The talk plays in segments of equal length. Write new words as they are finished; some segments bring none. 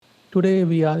Today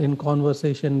we are in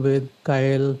conversation with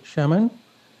Cael Shaman,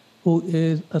 who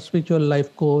is a spiritual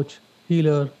life coach,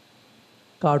 healer,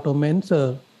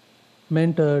 cartomancer,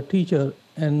 mentor, teacher,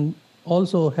 and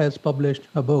also has published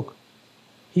a book.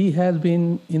 He has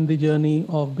been in the journey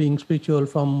of being spiritual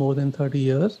from more than 30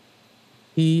 years.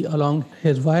 He, along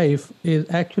his wife, is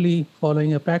actually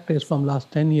following a practice from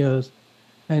last 10 years,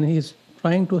 and he's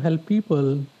trying to help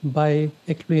people by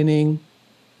explaining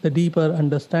the deeper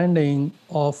understanding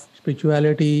of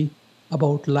spirituality,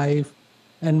 about life,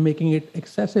 and making it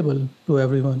accessible to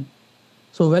everyone.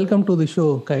 So, welcome to the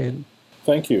show, Kyle.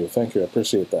 Thank you. Thank you. I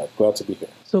appreciate that. Glad to be here.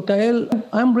 So, Kyle,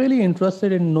 I'm really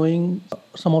interested in knowing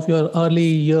some of your early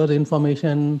years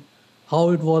information, how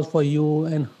it was for you,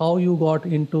 and how you got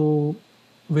into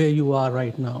where you are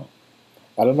right now.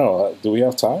 I don't know. Do we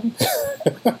have time?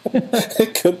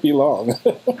 It could be long.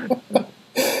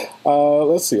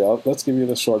 Let's see. Let's give you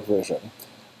the short version.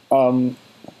 Um,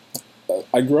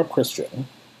 I grew up Christian.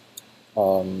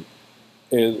 Um,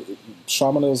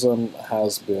 Shamanism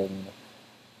has been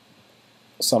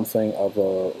something of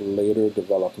a later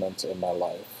development in my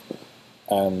life.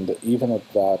 And even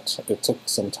at that, it took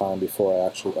some time before I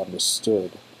actually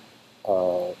understood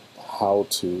uh, how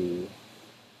to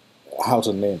how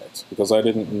to name it, because I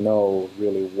didn't know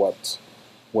really what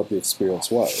the experience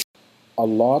was. A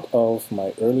lot of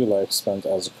my early life spent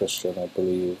as a Christian, I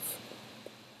believe,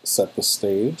 set the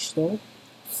stage though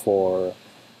for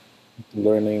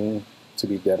learning to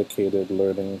be dedicated,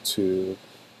 learning to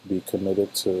be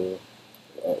committed to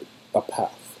a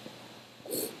path.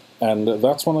 And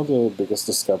that's one of the biggest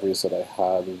discoveries that I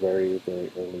had very,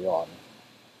 very early on.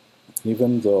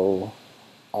 Even though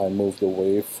I moved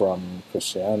away from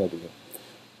Christianity,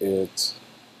 it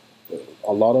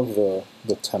a lot of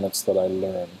the tenets that I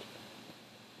learned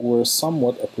were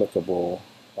somewhat applicable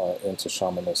into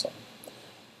shamanism.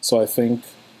 So I think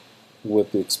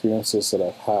with the experiences that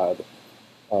I've had,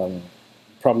 um,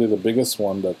 probably the biggest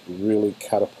one that really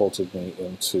catapulted me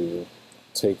into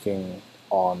taking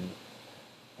on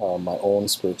my own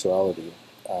spirituality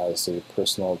as a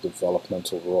personal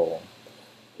developmental role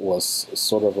was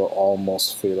sort of an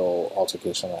almost fatal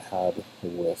altercation I had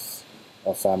with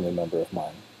a family member of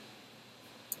mine.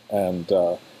 And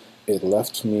it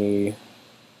left me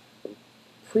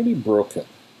pretty broken,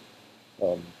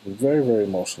 very, very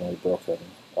emotionally broken.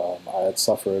 I had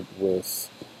suffered with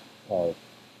uh,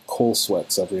 cold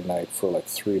sweats every night for like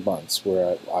 3 months,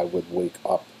 where I would wake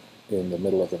up in the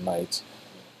middle of the night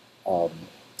um,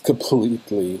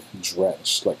 completely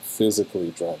drenched, like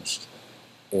physically drenched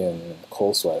in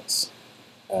cold sweats.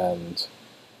 And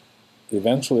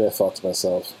eventually I thought to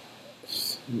myself,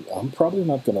 I'm probably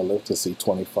not going to live to see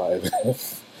 25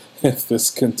 if this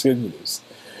continues.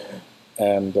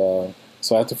 And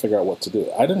so I had to figure out what to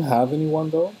do. I didn't have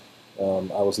anyone though.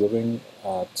 I was living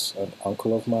at an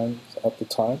uncle of mine at the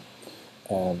time.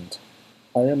 And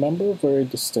I remember very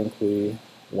distinctly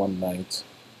one night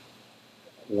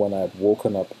when I had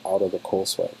woken up out of the cold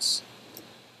sweats.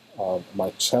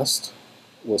 My chest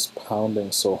was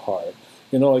pounding so hard.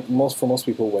 You know, like most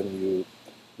people,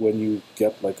 when you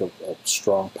get like a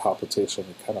strong palpitation,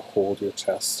 you kind of hold your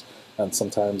chest, and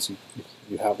sometimes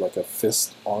you have like a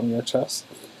fist on your chest.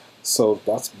 So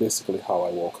that's basically how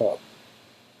I woke up.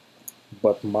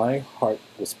 But my heart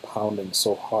was pounding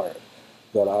so hard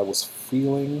that I was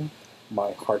feeling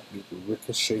my heartbeat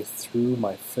ricochet through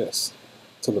my fist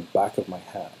to the back of my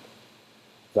hand.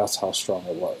 That's how strong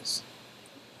it was.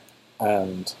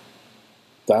 And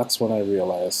that's when I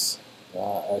realized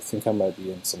I think I might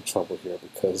be in some trouble here,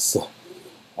 because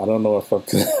I don't know if I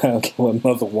can handle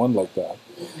another one like that.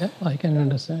 Yeah, I can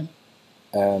understand.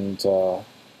 And it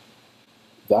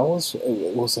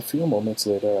was a few moments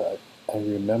later. I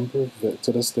remember,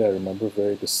 to this day, I remember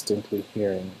very distinctly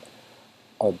hearing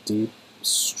a deep,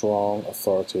 strong,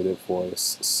 authoritative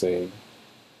voice say,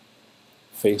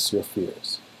 "Face your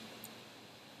fears."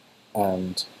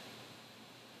 And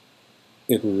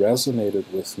it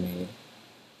resonated with me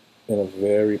in a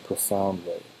very profound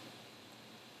way.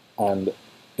 And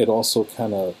it also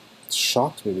kind of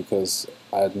shocked me, because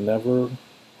I had never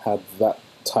had that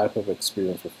type of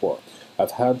experience before.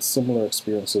 I've had similar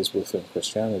experiences within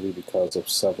Christianity because of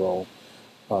several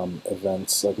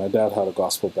events. Like my dad had a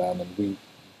gospel band, and we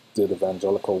did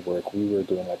evangelical work. We were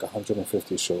doing like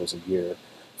 150 shows a year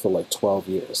for like 12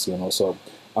 years, you know. So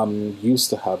I'm used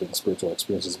to having spiritual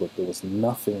experiences, but there was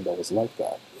nothing that was like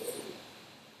that.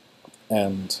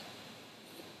 And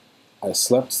I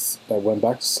went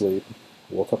back to sleep,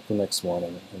 woke up the next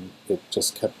morning, and it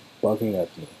just kept bugging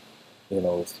at me, you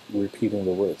know, repeating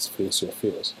the words, "Face your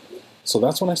fears." So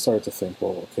that's when I started to think,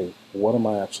 well, okay, what am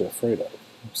I actually afraid of?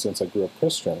 Since I grew up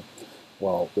Christian,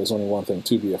 well, there's only one thing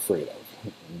to be afraid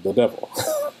of: the devil,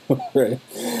 right?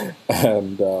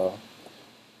 And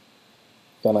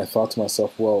then I thought to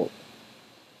myself, well,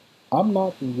 I'm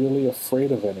not really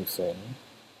afraid of anything,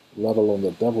 let alone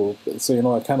the devil. So,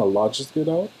 I kind of logicked it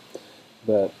out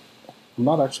that I'm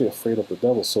not actually afraid of the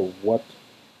devil. So what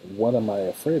am I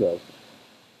afraid of,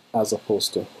 as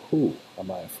opposed to who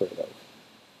am I afraid of?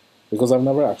 Because I've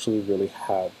never actually really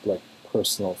had like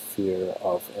personal fear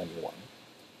of anyone,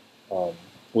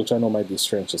 which I know might be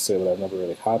strange to say, but I've never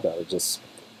really had that. It just,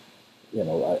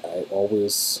 I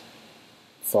always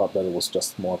thought that it was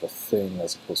just more of a thing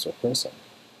as opposed to a person.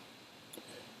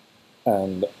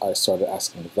 And I started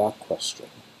asking that question: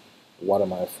 what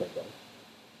am I afraid of?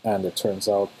 And it turns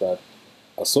out that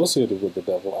associated with the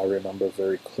devil, I remember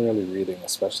very clearly reading,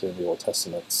 especially in the Old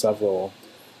Testament, several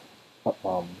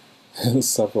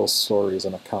several stories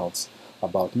and accounts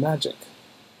about magic.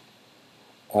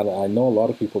 And I know a lot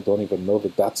of people don't even know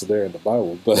that that's there in the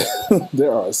Bible, but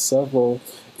there are several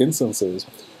instances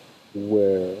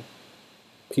where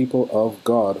people of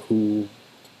God who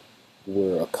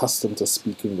were accustomed to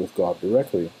speaking with God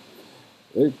directly,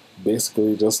 they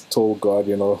basically just told God,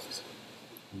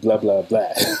 blah, blah,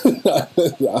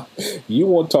 blah. You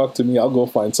won't talk to me, I'll go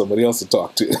find somebody else to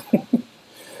talk to.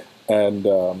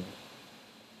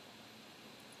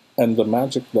 And the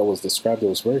magic that was described, it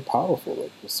was very powerful. Like,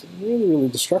 it was really, really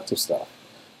destructive stuff.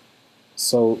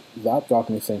 So that got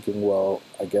me thinking, well,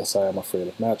 I guess I am afraid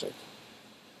of magic.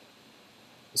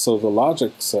 So the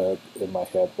logic said in my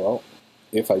head, well,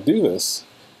 if I do this,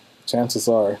 chances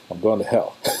are I'm going to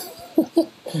hell.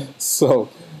 So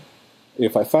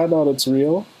if I find out it's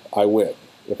real, I win.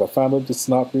 If I find out it's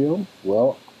not real,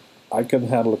 well, I can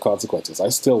handle the consequences. I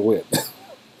still win.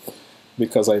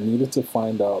 Because I needed to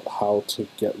find out how to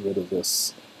get rid of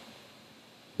this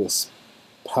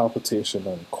palpitation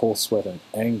and cold sweat and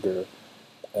anger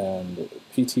and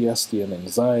PTSD and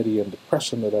anxiety and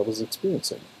depression that I was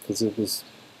experiencing. Because it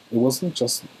wasn't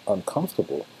just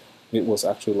uncomfortable, it was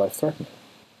actually life-threatening.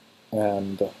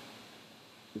 And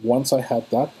once I had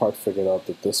that part figured out,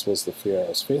 that this was the fear I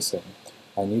was facing,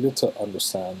 I needed to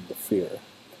understand the fear.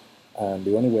 And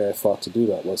the only way I thought to do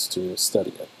that was to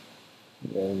study it.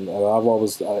 And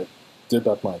I did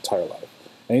that my entire life.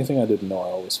 Anything I didn't know, I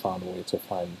always found a way to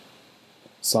find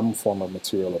some form of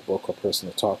material, a book or person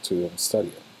to talk to and study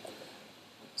it.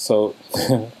 So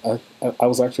I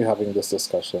was actually having this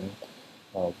discussion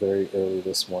very early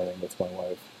this morning with my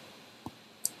wife.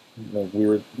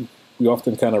 We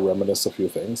often kind of reminisce a few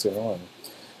things,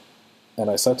 and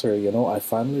I said to her, I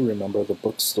finally remember the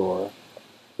bookstore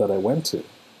that I went to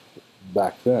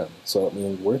back then. So,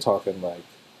 we're talking like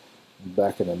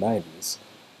back in the 90s,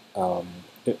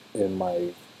 in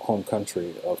my home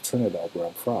country of Trinidad, where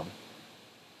I'm from.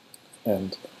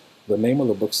 And the name of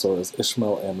the bookstore is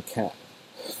Ishmael M. Cael.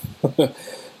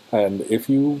 And if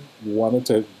you wanted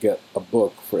to get a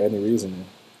book for any reason,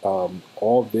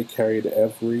 they carried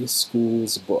every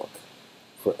school's book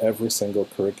for every single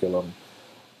curriculum.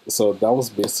 So that was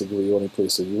basically the only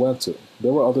place that you went to.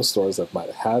 There were other stores that might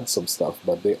have had some stuff,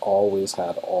 but they always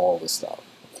had all the stuff.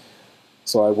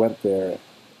 So I went there,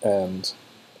 and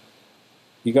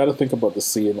you got to think about the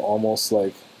scene almost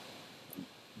like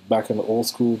back in the old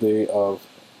school day of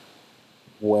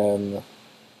when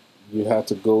you had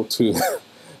to go to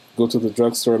the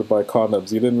drugstore to buy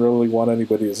condoms. You didn't really want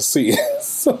anybody to see.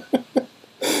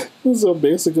 So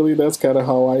basically, that's kind of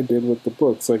how I did with the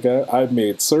books. Like I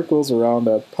made circles around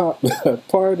that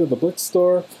part of the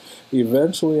bookstore.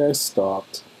 Eventually, I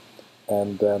stopped,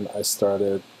 and then I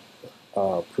started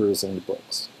perusing the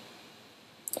books.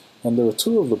 And there were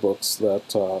two of the books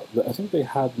that I think they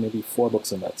had maybe 4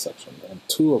 books in that section, and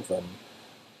 2 of them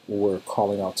were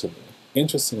calling out to me.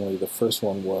 Interestingly, the first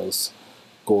one was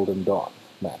Golden Dawn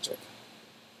Magic.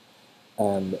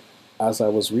 And as I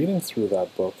was reading through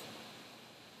that book,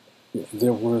 it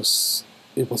was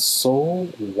so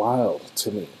wild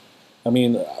to me.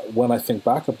 When I think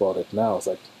back about it now, it's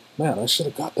like, man, I should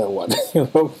have got that one,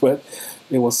 But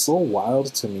it was so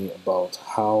wild to me about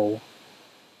how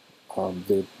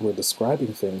they were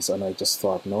describing things, and I just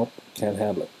thought, nope, can't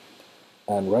handle it.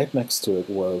 And right next to it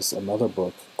was another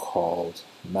book called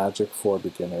Magic for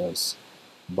Beginners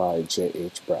by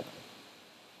J.H. Brennan.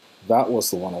 That was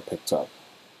the one I picked up.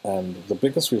 And the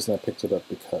biggest reason I picked it up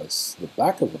because the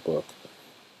back of the book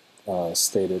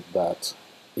stated that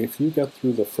if you get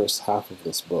through the first half of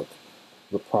this book,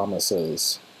 the promise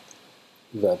is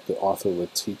that the author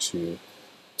would teach you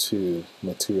to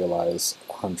materialize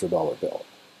a $100 bill.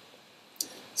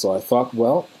 So I thought,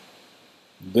 well,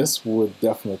 this would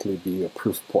definitely be a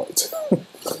proof point,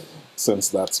 since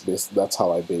that's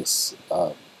how I base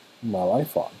my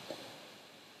life on.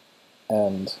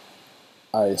 And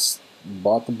I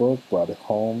bought the book, brought it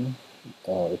home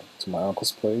to my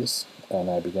uncle's place, and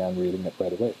I began reading it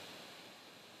right away.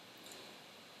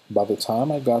 By the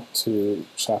time I got to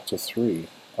chapter 3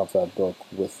 of that book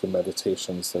with the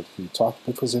meditations that he talked,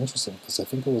 which was interesting because I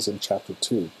think it was in chapter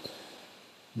 2,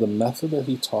 the method that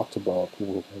he talked about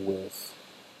with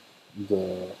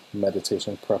the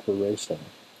meditation preparation,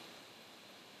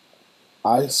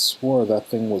 I swore that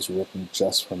thing was written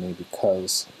just for me,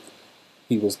 because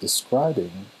he was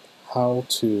describing how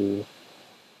to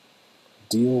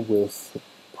deal with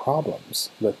problems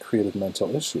that created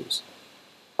mental issues.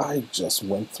 I just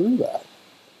went through that.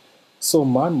 So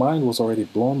my mind was already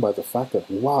blown by the fact that,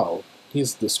 wow,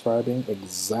 he's describing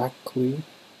exactly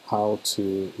how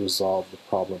to resolve the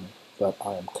problem that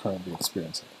I am currently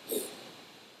experiencing.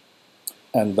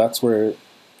 And that's where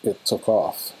it took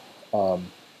off.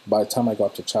 By the time I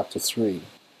got to chapter 3,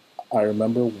 I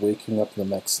remember waking up the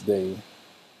next day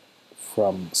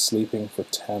from sleeping for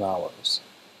 10 hours.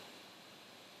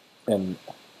 And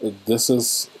this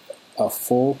is a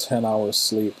full 10 hours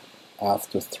sleep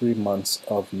after 3 months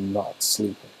of not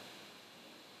sleeping.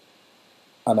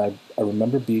 And I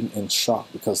remember being in shock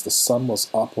because the sun was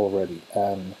up already,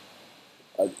 and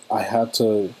I had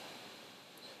to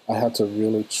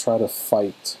really try to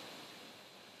fight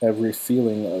every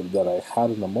feeling that I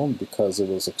had in the moment, because it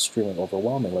was extremely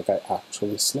overwhelming. Like, I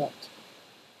actually slept.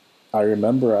 I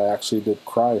remember I actually did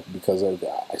cry because I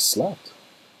slept.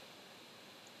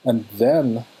 And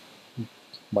then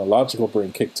my logical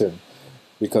brain kicked in,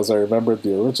 because I remembered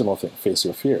the original thing, face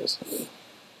your fears.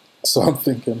 So I'm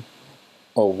thinking,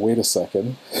 oh, wait a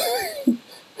second.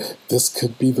 This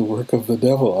could be the work of the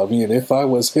devil. I mean, if I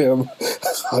was him,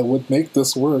 I would make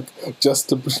this work just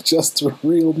to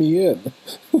reel me in.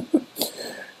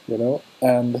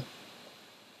 And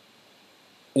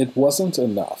it wasn't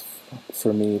enough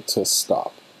for me to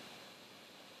stop,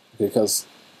 because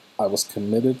I was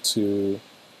committed to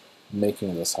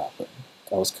making this happen.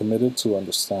 I was committed to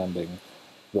understanding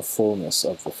the fullness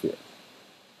of the fear.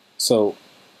 So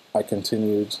I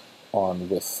continued on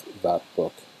with that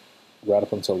book right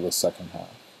up until the second half.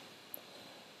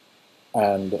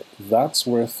 And that's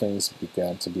where things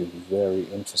began to be very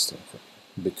interesting for me,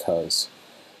 because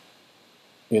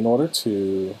in order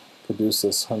to produce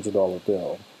this $100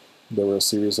 bill, there were a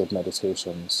series of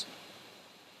meditations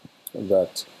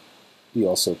that he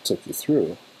also took you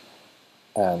through.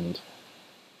 And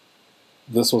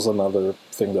this was another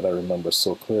thing that I remember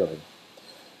so clearly.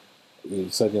 He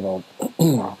said,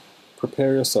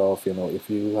 prepare yourself, if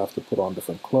you have to put on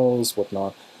different clothes,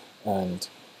 whatnot. And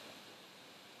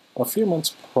a few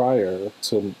months prior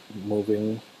to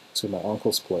moving to my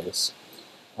uncle's place,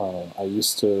 I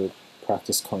used to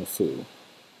practice Kung Fu.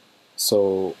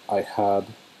 So I had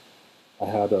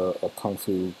a Kung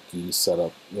Fu gi set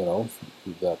up,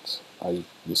 that I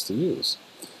used to use.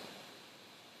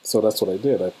 So that's what I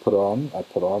did. I put on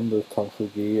the Kung Fu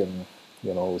gi, and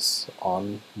it was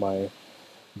on my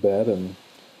bed, and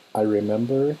I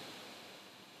remember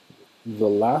the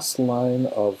last line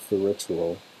of the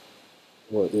ritual.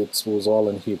 Well, it was all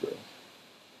in Hebrew.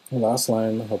 The last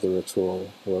line of the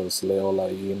ritual was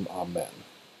Leolaim Amen.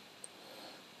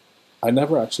 I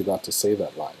never actually got to say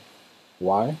that line.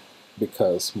 Why?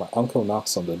 Because my uncle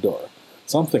knocks on the door.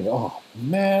 So I'm thinking, oh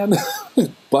man,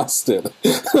 busted.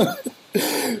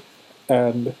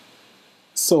 And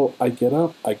so I get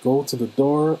up, I go to the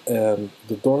door, and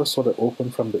the door sort of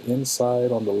opened from the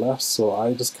inside on the left, so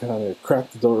I just kind of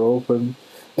cracked the door open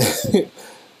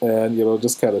and,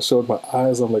 just kind of showed my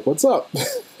eyes. I'm like, what's up?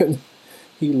 And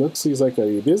he looks, he's like, are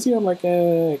you busy? I'm like,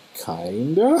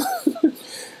 kinda.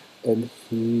 And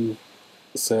he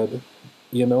said,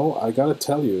 I gotta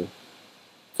tell you,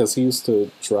 because he used to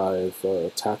drive a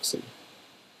taxi.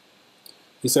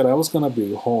 He said, I was gonna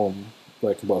be home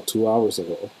like about 2 hours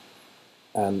ago,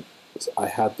 and I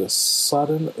had this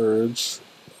sudden urge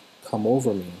come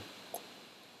over me,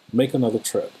 make another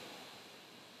trip.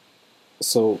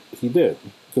 So he did,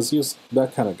 because he was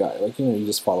that kind of guy. Like, you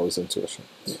just follow his intuition.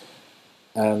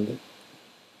 And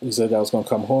he said I was going to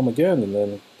come home again, and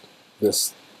then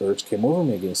this urge came over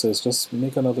me again. He says, just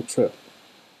make another trip.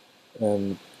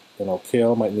 And,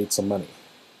 Cael might need some money.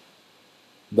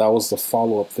 That was the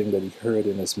follow-up thing that he heard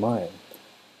in his mind.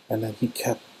 And then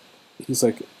he's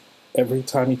like, every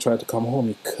time he tried to come home,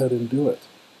 he couldn't do it.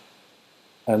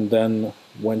 And then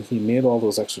when he made all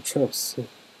those extra trips,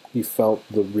 he felt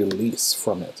the release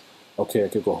from it. Okay, I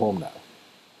could go home now.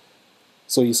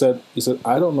 So he said,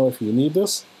 I don't know if you need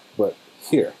this, but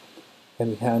here. And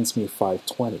he hands me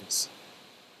 520s.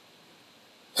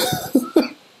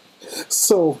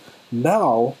 So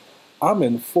now I'm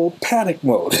in full panic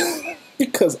mode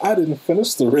because I didn't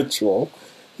finish the ritual.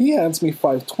 He hands me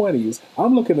 520s.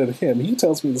 I'm looking at him. He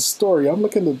tells me the story. I'm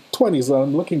looking at 20s and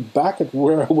I'm looking back at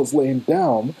where I was laying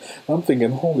down. I'm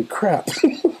thinking, holy crap,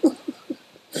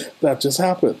 that just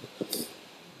happened.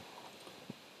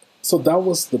 So that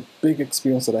was the big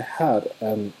experience that I had.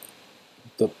 And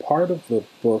the part of the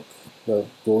book that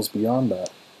goes beyond that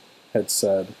had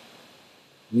said,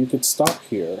 you could stop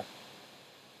here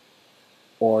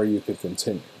or you could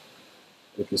continue.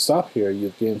 If you stop here,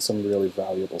 you've gained some really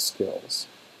valuable skills.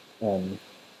 And,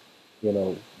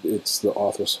 it's the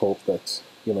author's hope that,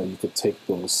 you could take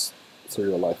those through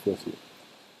your life with you.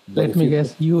 But Let me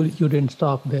guess, you didn't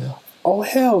stop there. Oh,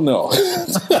 hell no.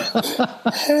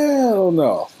 Hell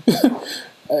no.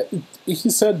 He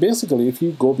said basically, if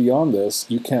you go beyond this,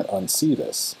 you can't unsee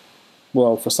this.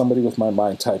 Well, for somebody with my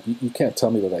mind type, you can't tell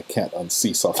me that I can't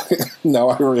unsee something. Now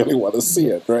I really want to see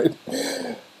it, right?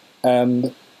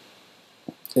 And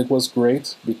it was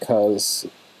great because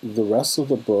the rest of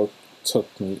the book took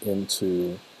me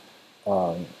into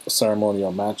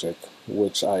ceremonial magic,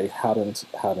 which I hadn't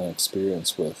had an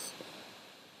experience with.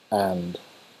 And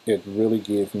it really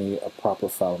gave me a proper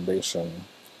foundation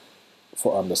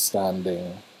for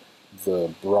understanding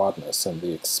the broadness and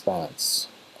the expanse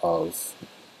of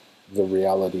the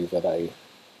reality that I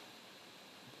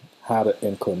had an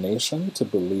inclination to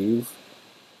believe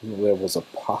there was a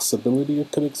possibility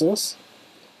it could exist,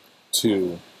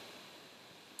 to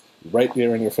right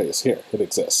there in your face, here, it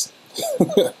exists.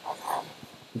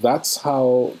 That's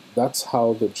how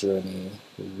the journey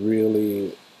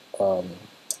really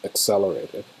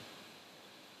accelerated.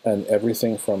 And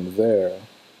everything from there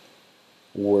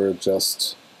were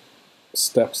just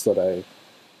steps that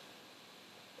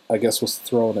I guess was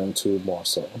thrown into more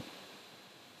so.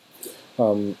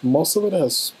 Most of it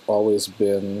has always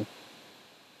been,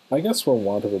 I guess for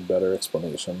want of a better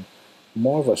explanation,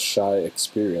 more of a shy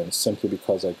experience simply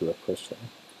because I grew up Christian.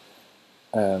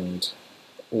 And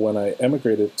when I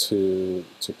emigrated to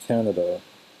Canada,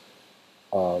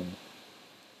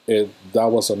 that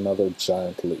was another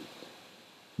giant leap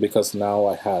because now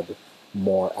I had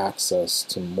more access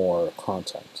to more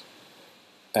content.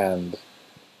 And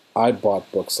I bought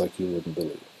books like you wouldn't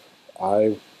believe.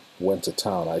 I went to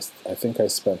town. I think I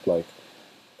spent like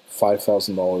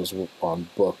 $5,000 on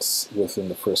books within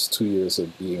the first 2 years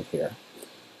of being here.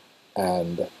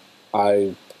 And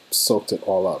I soaked it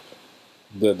all up.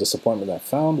 The disappointment I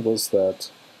found was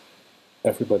that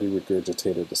everybody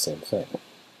regurgitated the same thing.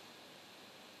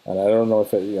 And I don't know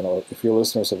if your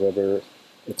listeners have ever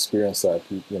experienced that.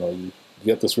 You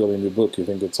get this really new book, you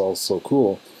think it's all so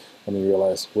cool, and you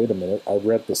realize, wait a minute, I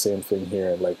read the same thing here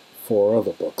in like 4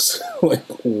 other books. Like,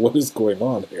 what is going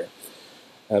on here?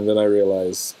 And then I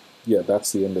realized, yeah,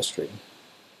 that's the industry.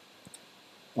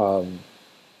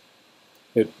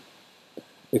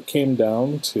 It came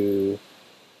down to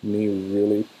me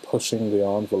really pushing the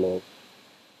envelope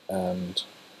and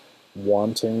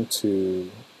wanting to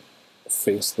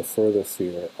face the further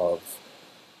fear of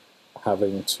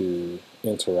having to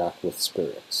interact with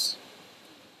spirits.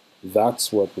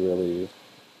 That's what really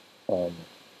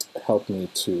helped me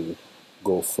to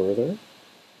go further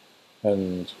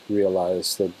and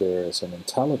realize that there is an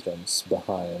intelligence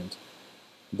behind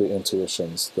the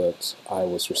intuitions that I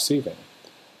was receiving.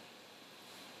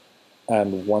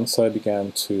 And once I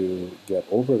began to get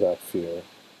over that fear,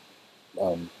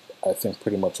 I think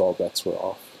pretty much all bets were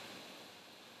off.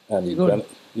 And then,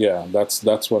 yeah,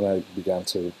 that's when I began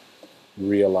to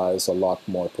realize a lot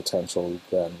more potential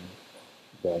than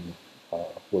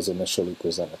was initially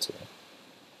presented to me.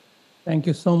 Thank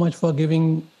you so much for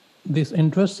giving this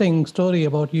interesting story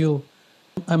about you.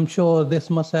 I'm sure this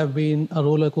must have been a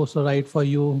roller coaster ride for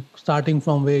you, starting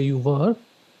from where you were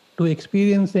to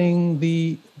experiencing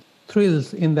the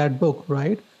thrills in that book,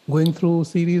 right? Going through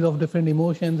series of different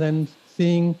emotions and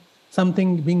seeing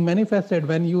something being manifested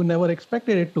when you never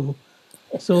expected it to.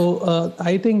 So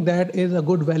I think that is a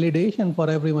good validation for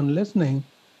everyone listening,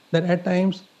 that at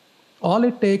times all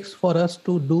it takes for us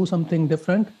to do something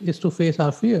different is to face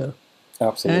our fear.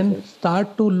 Absolutely. And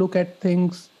start to look at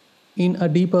things in a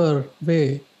deeper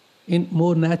way, in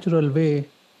more natural way,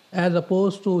 as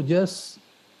opposed to just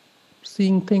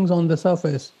seeing things on the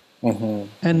surface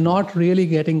and not really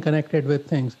getting connected with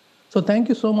things. So thank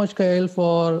you so much, Cael,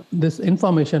 for this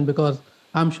information, because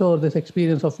I'm sure this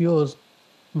experience of yours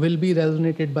will be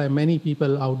resonated by many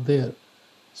people out there.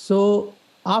 So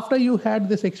after you had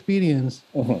this experience,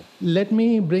 let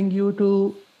me bring you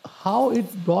to how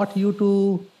it brought you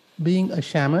to being a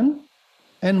shaman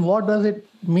and what does it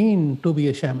mean to be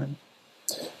a shaman?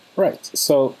 Right.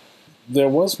 So there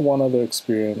was one other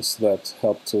experience that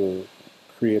helped to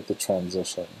create the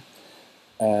transition,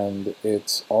 and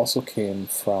it also came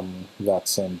from that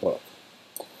same book.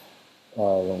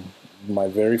 Um, my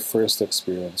very first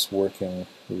experience working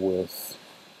with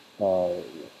uh,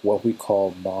 what we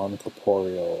call non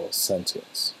corporeal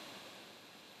sentience.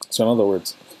 So, in other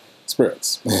words,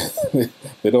 spirits.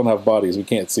 They don't have bodies, we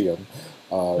can't see them,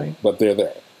 Right. but they're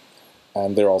there,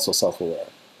 and they're also self aware.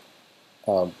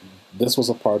 Um, this was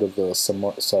a part of the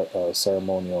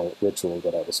ceremonial ritual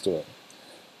that I was doing.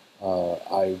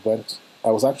 I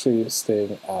was actually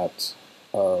staying at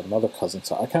another cousin's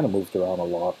house. I kind of moved around a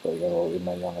lot, in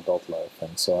my young adult life,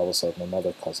 and so I was at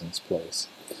another cousin's place.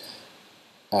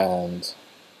 And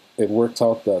it worked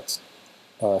out that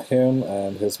him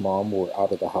and his mom were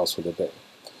out of the house for the day.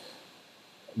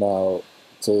 Now,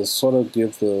 to sort of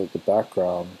give the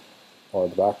background or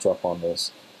the backdrop on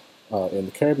this, in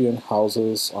the Caribbean,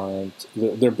 houses aren't,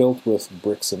 they're built with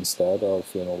bricks instead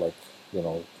of, you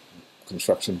know,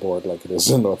 construction board like it is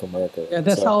in North America. Yeah, Right?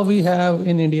 that's So, how we have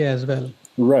in India as well.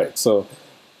 right. So,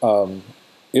 um,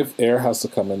 if air has to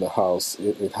come in the house,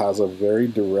 it has a very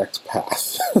direct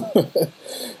path.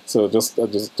 So just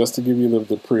to give you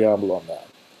the preamble on that.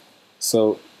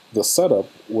 So the setup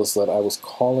was that I was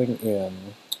calling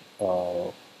in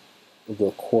uh,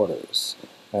 the quarters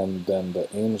and then the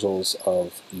angels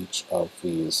of each of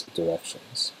these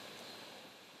directions.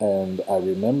 And I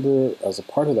remember as a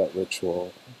part of that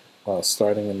ritual,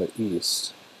 starting in the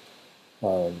east,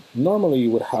 normally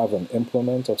you would have an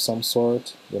implement of some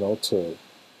sort, to,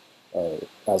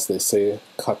 as they say,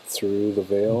 cut through the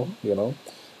veil, Hmm.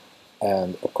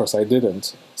 And of course I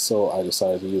didn't, so I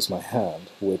decided to use my hand,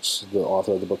 which the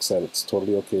author of the book said it's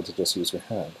totally okay to just use your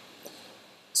hand.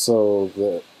 So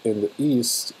in the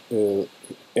East,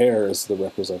 air is the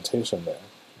representation there.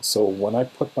 So when I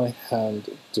put my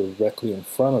hand directly in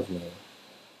front of me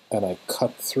and I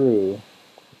cut through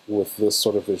with this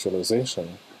sort of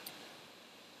visualization,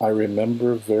 I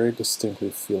remember very distinctly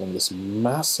feeling this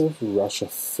massive rush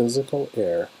of physical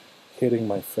air hitting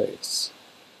my face.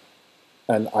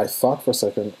 And I thought for a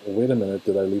second, wait a minute,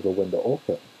 did I leave a window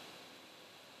open?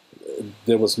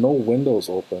 There was no windows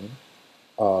open.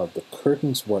 The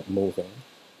curtains weren't moving.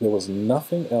 There was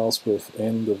nothing else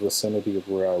within the vicinity of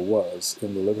where I was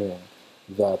in the living room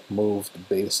that moved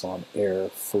based on air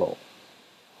flow.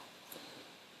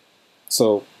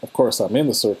 So, of course, I'm in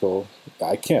the circle.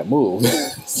 I can't move.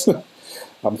 So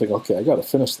I'm thinking, okay, I got to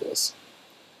finish this.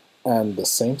 And the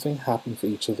same thing happened for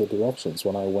each of the directions.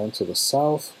 When I went to the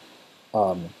south,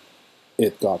 um,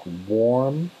 it got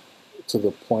warm to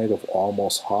the point of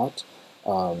almost hot.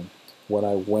 When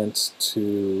I went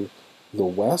to the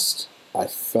west, I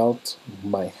felt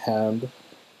my hand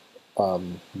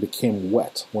became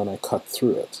wet when I cut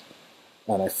through it.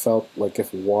 And I felt like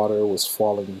if water was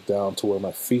falling down to where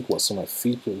my feet was, so my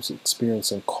feet was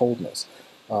experiencing coldness.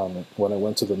 When I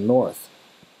went to the north,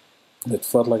 it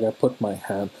felt like I put my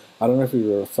hand. I don't know if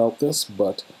you've ever felt this,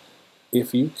 but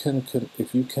if you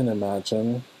can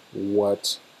imagine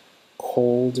what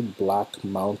cold black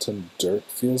mountain dirt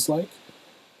feels like,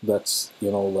 that's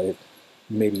like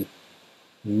maybe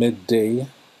midday,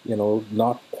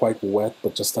 not quite wet,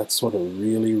 but just that sort of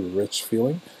really rich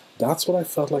feeling. That's what I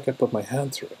felt like I put my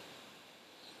hand through.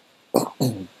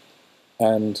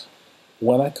 And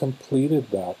when I completed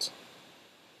that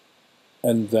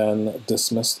and then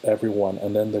dismissed everyone,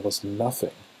 and then there was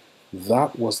nothing,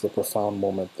 that was the profound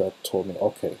moment that told me,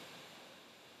 okay,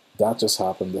 that just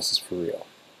happened, this is for real.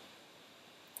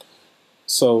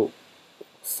 So,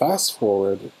 fast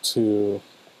forward to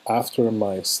after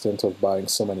my stint of buying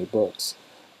so many books,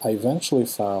 I eventually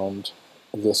found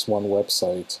this one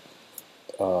website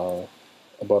uh,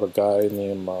 about a guy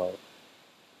named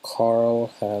Carl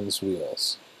Hans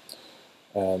Wheels.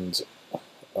 And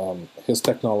his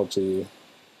technology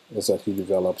is that he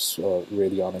develops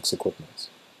radionics equipment.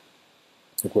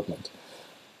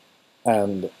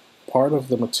 And part of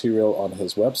the material on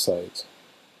his website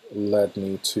led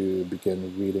me to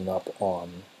begin reading up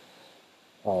on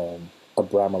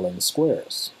Abramelin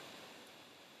squares.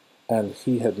 And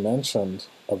he had mentioned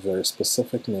a very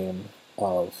specific name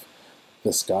of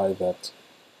this guy that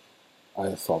I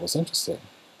thought was interesting.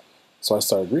 So I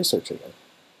started researching it,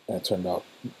 and it turned out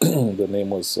the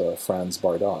name was Franz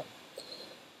Bardon.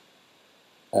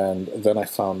 And then I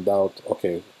found out,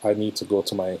 okay, I need to go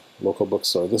to my local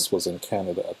bookstore. This was in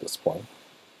Canada at this point.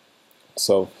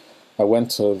 So I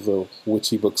went to the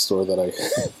witchy bookstore that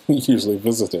I usually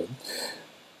visited.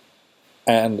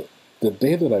 And the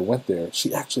day that I went there,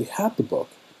 she actually had the book.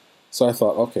 So I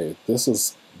thought, okay, this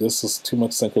is too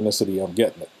much synchronicity. I'm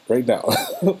getting it right now.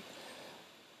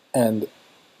 And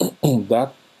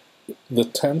that the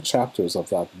 10 chapters of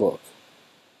that book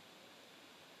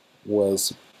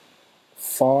was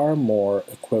far more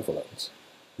equivalent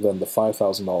than the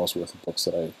 $5,000 worth of books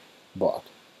that I bought.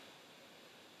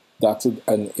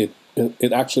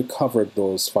 It actually covered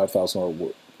those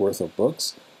 $5,000 worth of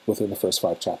books within the first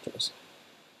 5 chapters.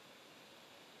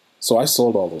 So I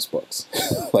sold all those books.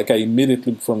 Like I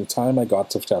immediately, from the time I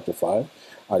got to chapter 5,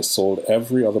 I sold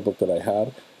every other book that I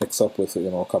had, except with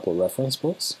a couple of reference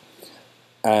books,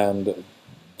 and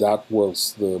that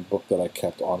was the book that I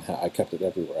kept on hand. I kept it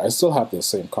everywhere. I still have the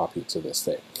same copy to this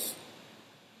day,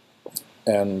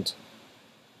 and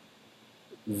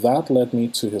that led me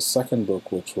to his second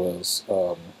book, which was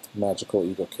Magical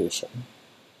Evocation,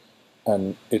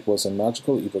 and it was in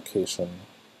Magical Evocation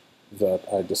that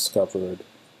I discovered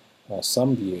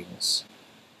some beings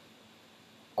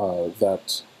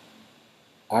that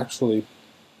actually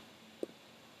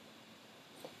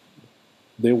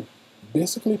they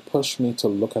basically pushed me to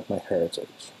look at my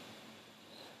heritage.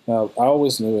 Now, I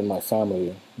always knew in my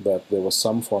family that there was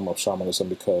some form of shamanism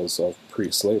because of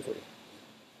pre-slavery.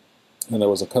 And there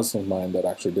was a cousin of mine that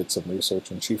actually did some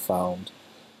research, and she found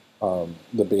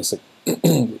the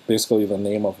basically the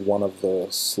name of one of the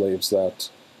slaves that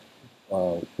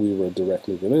we were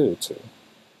directly related to,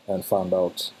 and found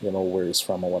out, where he's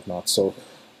from and whatnot. So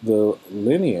the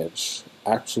lineage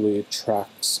actually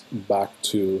tracks back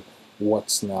to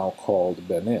what's now called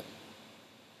Benin.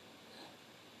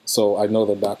 So I know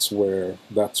that that's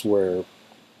where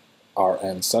our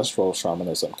ancestral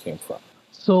shamanism came from.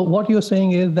 So what you're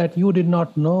saying is that you did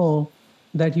not know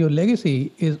that your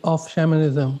legacy is of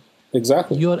shamanism.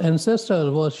 Exactly. Your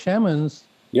ancestor was shamans.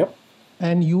 Yep.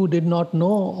 And you did not know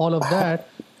all of that.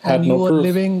 Had and no you were proof.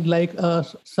 living like a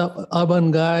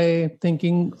urban guy,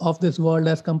 thinking of this world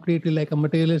as completely like a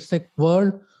materialistic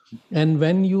world. And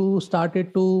when you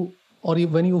started to, or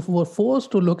when you were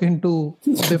forced to look into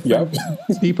different,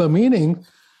 deeper meanings,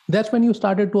 that's when you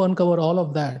started to uncover all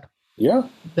of that. Yeah.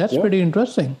 That's pretty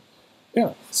interesting.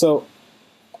 Yeah. So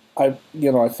I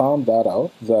found that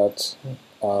out, that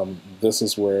this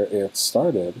is where it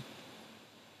started,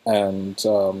 and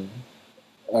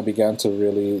I began to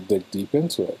really dig deep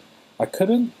into it. I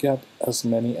couldn't get as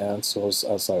many answers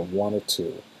as I wanted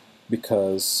to,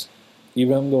 because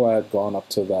even though I had gone up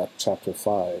to that chapter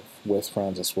 5 with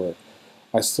Francis' work,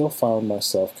 I still found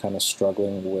myself kind of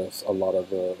struggling with a lot of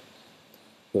the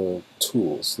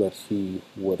tools that he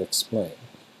would explain.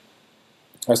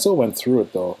 I still went through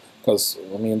it though, because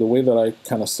the way that I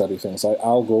kind of study things,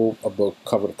 I'll go a book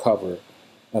cover to cover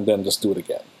and then just do it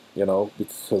again.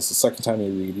 Because the second time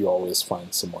you read, you always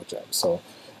find some more gems. So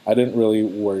I didn't really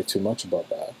worry too much about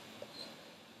that.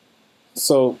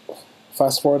 So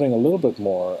fast forwarding a little bit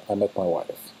more, I met my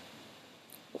wife,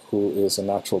 who is a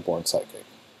natural born psychic.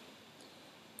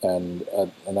 And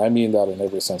I mean that in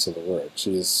every sense of the word.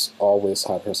 She's always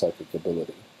had her psychic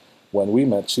ability. When we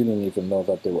met, she didn't even know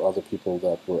that there were other people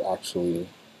that were actually,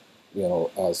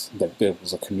 that there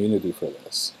was a community for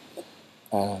this.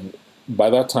 And by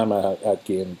that time, I had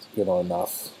gained,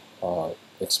 enough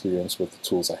experience with the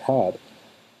tools I had,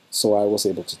 so I was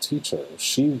able to teach her.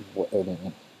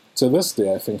 To this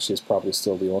day, I think she's probably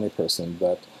still the only person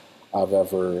that I've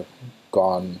ever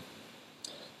gone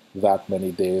that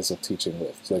many days of teaching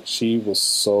with. Like, she was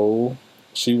so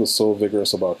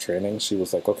vigorous about training. She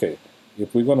was like, okay,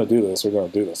 if we're going to do this, we're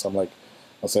going to do this. I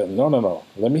said, no.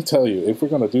 Let me tell you, if we're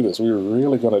going to do this, we're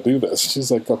really going to do this.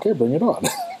 She's like, okay, bring it on.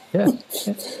 Yeah.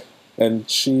 And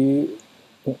she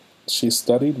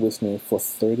studied with me for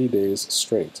 30 days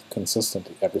straight,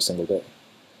 consistently, every single day.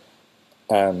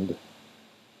 And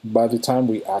by the time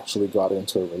we actually got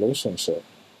into a relationship,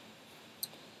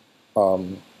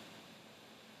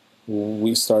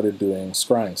 we started doing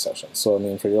scrying sessions. So,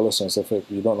 for your listeners, if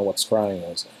you don't know what scrying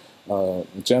is,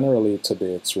 generally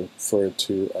today it's referred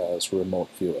to as remote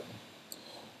viewing.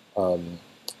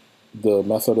 The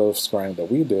method of scrying that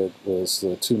we did was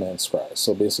the two-man scry.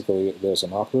 So basically, there's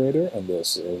an operator and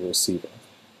there's a receiver.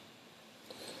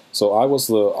 So I was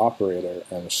the operator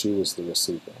and she was the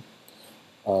receiver.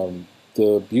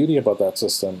 The beauty about that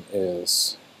system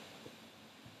is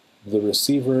the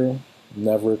receiver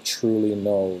never truly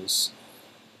knows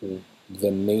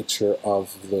the nature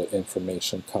of the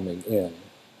information coming in.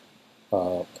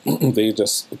 They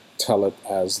just tell it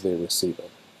as they receive it.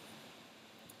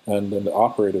 And then the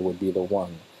operator would be the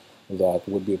one that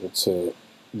would be able to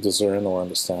discern or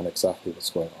understand exactly what's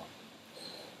going on.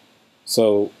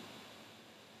 So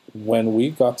when we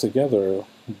got together,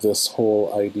 this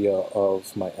whole idea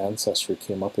of my ancestry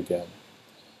came up again.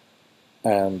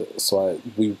 And so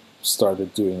we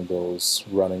started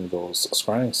running those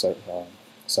scrying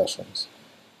sessions.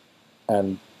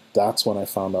 And that's when I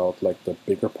found out like the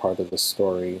bigger part of the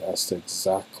story as to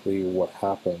exactly what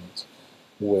happened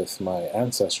with my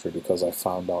ancestry, because I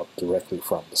found out directly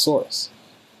from the source.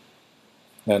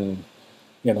 And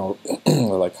you know,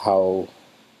 like how,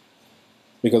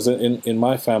 because in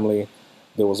my family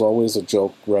there was always a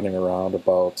joke running around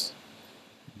about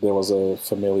there was a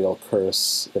familial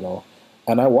curse, you know,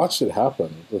 and I watched it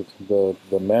happen.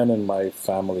 The men in my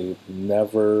family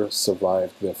never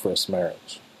survived their first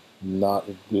marriage. Not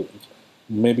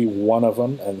maybe one of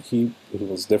them, and he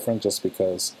was different just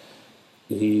because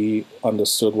he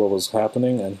understood what was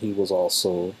happening, and he was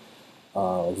also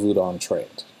voodoo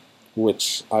trained,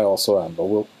 which I also am. But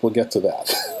we'll get to that.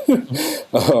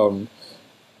 um,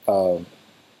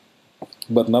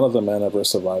 but none of the men ever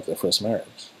survived their first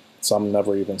marriage. Some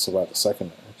never even survived the second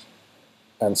marriage.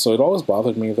 And so it always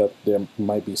bothered me that there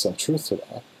might be some truth to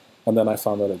that. And then I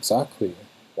found out exactly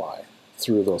why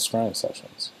through those scrying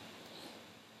sessions.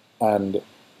 And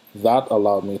that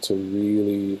allowed me to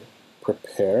really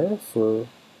prepare for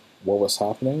what was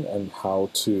happening and how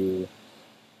to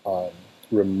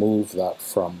remove that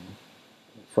from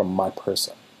my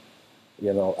person,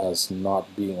 you know, as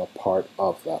not being a part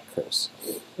of that curse.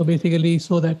 So basically,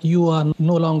 so that you are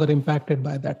no longer impacted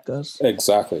by that curse.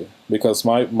 Exactly, because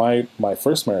my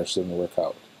first marriage didn't work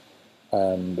out,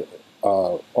 and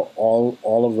all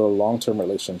of the long term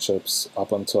relationships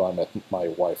up until I met my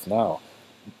wife now,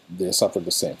 they suffered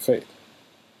the same fate.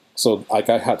 So like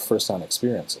I had first hand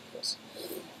experience of this.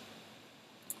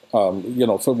 You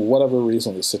know, for whatever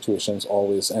reason, the situations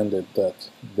always ended that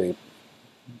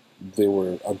they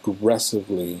were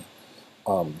aggressively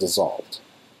dissolved.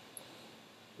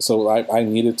 So I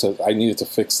needed to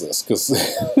fix this, because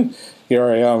here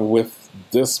I am with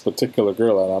this particular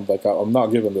girl, and I'm like, I'm not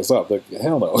giving this up. Like,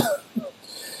 hell no.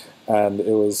 And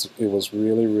it was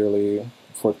really, really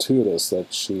fortuitous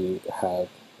that she had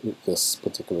this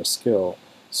particular skill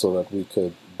so that we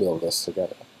could build this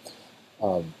together.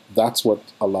 That's what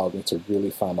allowed me to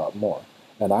really find out more.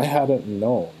 And I hadn't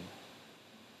known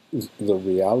the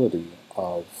reality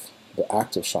of the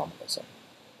act of shamanism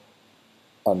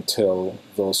until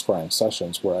those scrying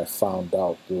sessions, where I found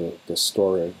out the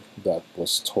story that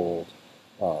was told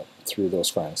through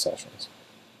those scrying sessions.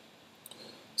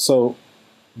 So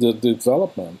the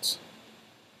development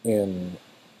in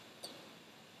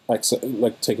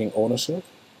like taking ownership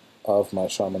of my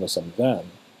shamanism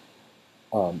then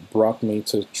brought me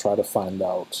to try to find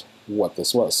out what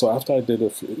this was. So after I did a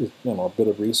bit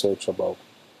of research about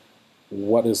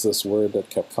what is this word that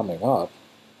kept coming up,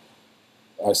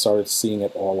 I started seeing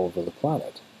it all over the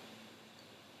planet.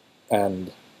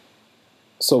 And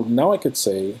so now I could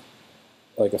say,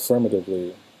 like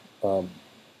affirmatively,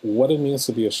 what it means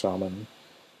to be a shaman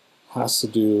has to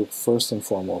do first and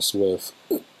foremost with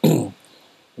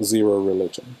zero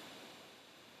religion.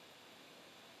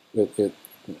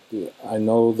 I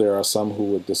know there are some who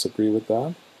would disagree with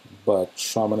that, but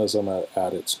shamanism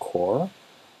at its core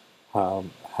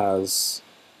has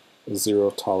zero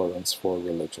tolerance for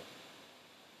religion,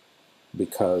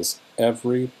 because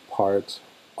every part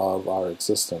of our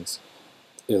existence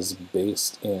is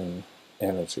based in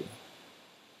energy.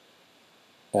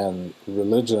 And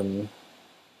religion,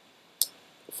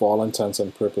 for all intents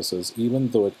and purposes,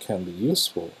 even though it can be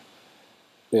useful,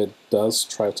 it does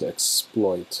try to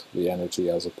exploit the energy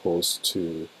as opposed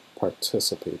to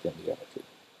participate in the energy.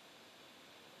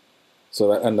 So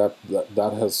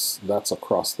that's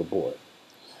across the board.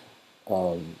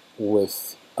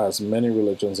 With as many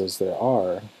religions as there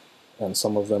are, and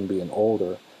some of them being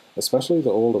older, especially the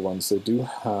older ones, they do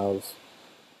have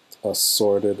a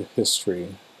sordid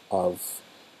history of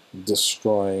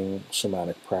destroying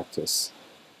shamanic practice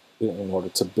in order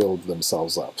to build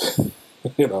themselves up,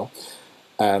 you know?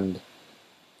 And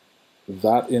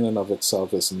that in and of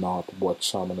itself is not what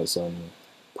shamanism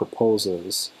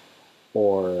proposes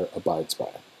or abides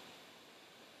by.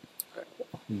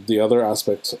 The other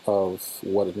aspect of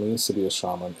what it means to be a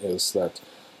shaman is that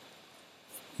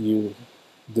you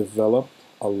develop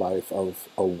a life of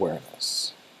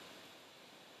awareness.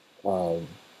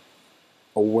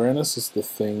 Awareness is the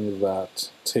thing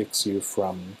that takes you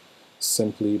from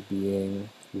simply being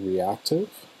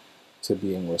reactive to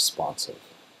being responsive.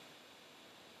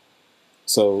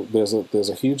 So there's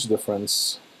a huge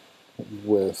difference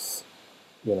with,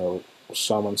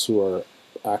 shamans who are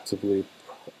actively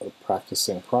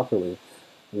practicing properly,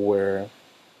 where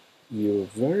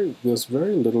there's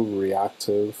very little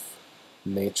reactive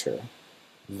nature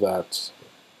that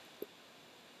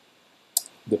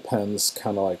depends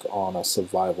kind of like on a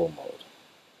survival mode.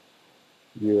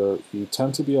 You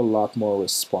tend to be a lot more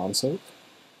responsive,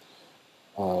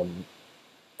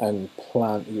 and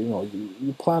plan.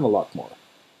 You plan a lot more,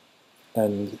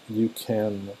 and you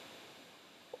can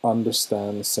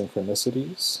understand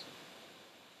synchronicities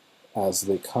as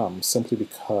they come, simply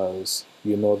because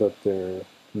you know that they're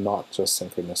not just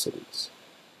synchronicities,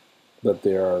 that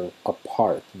they are a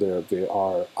part. They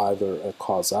are either a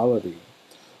causality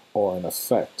or an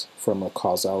effect from a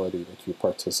causality that you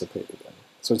participated in.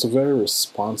 So it's a very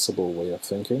responsible way of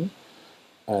thinking,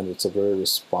 and it's a very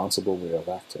responsible way of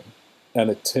acting. And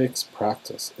it takes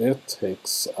practice. It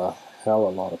takes a hell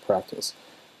of a lot of practice,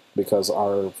 because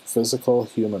our physical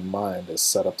human mind is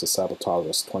set up to sabotage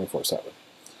us 24/7.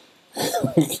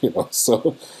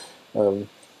 So um,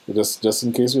 just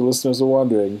in case your listeners are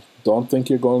wondering, don't think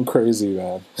you're going crazy,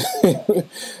 man.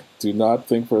 Do not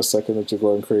think for a second that you're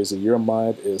going crazy. Your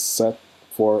mind is set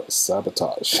for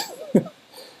sabotage.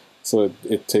 So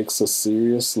it takes a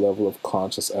serious level of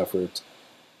conscious effort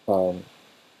um,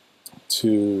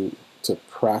 to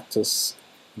practice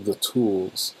the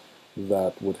tools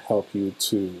that would help you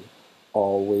to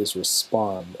always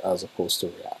respond as opposed to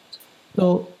react.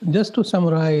 So, just to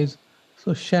summarize,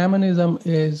 so shamanism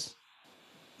is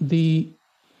the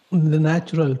the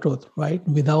natural truth, right?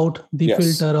 Without the Yes.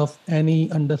 filter of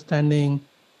any understanding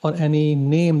or any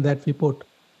name that we put.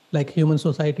 Like human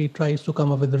society tries to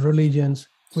come up with religions,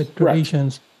 with Right.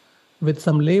 traditions, with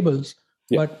some labels.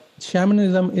 Yeah. But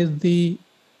shamanism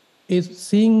is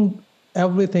seeing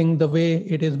everything the way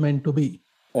it is meant to be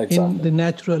in Exactly. the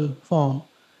natural form.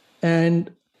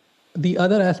 And the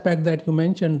other aspect that you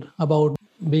mentioned about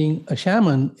being a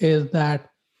shaman is that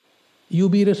you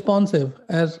be responsive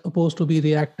as opposed to be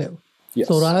reactive. So Yes.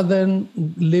 rather than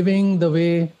living the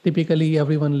way typically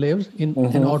everyone lives in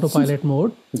an autopilot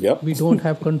mode, Yep. we don't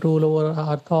have control over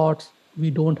our thoughts, we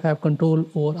don't have control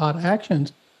over our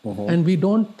actions, and we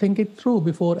don't think it through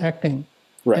before acting.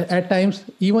 Right. At times,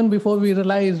 even before we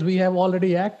realize we have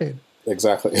already acted.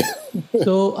 Exactly.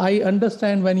 So I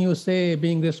understand when you say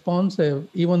being responsive,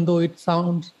 even though it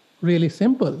sounds really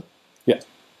simple, Yeah.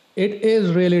 it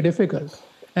is really difficult.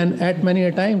 And at many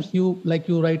a times, you, like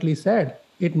you rightly said,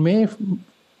 it may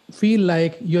feel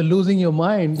like you're losing your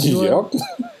mind. Yep.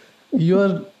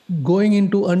 You're going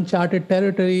into uncharted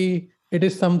territory. It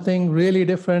is something really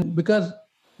different, because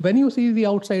when you see the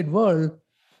outside world,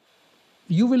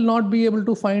 you will not be able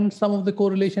to find some of the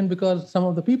correlation, because some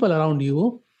of the people around you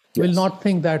will Yes. not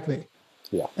think that way.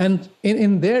 Yeah. And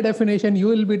in their definition, you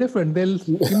will be different. They'll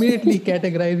immediately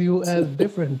categorize you as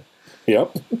different.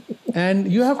 Yep.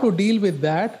 And you have to deal with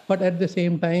that, but at the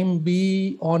same time,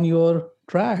 be on your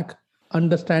track,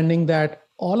 understanding that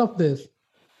all of this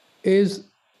is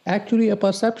actually a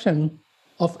perception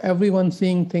of everyone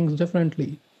seeing things differently.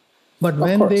 But Of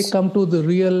when they course. come to the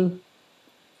real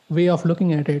way of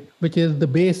looking at it, which is the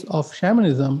base of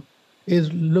shamanism,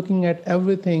 is looking at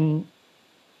everything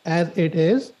as it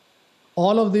is,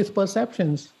 all of these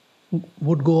perceptions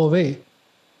would go away,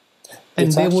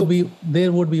 It's and actually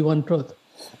there would be one truth.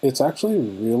 it's actually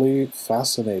really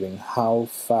fascinating how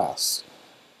fast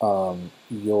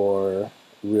your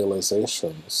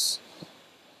realizations,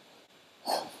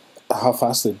 how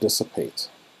fast they dissipate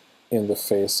in the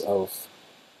face of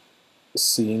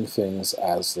seeing things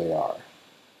as they are.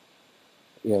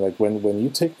 Like when you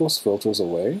take those filters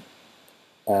away,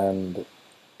 and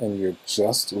you're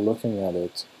just looking at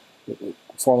it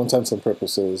for all intents and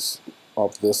purposes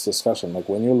of this discussion, like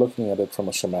when you're looking at it from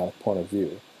a shamanic point of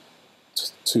view,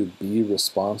 to be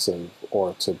responsive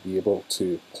or to be able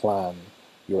to plan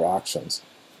your actions,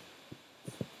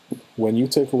 when you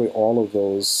take away all of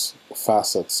those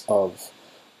facets of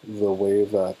the way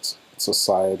that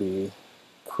society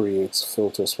creates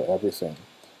filters for everything,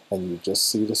 and you just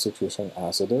see the situation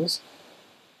as it is,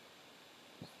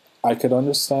 I could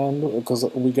understand, because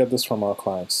we get this from our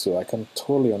clients too. I can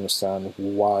totally understand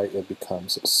why it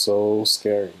becomes so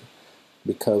scary,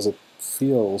 because it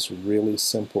feels really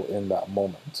simple in that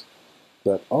moment.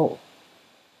 That, oh,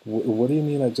 what do you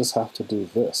mean I just have to do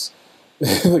this?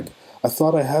 Like, I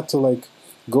thought I had to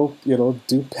go,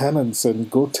 do penance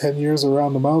and go 10 years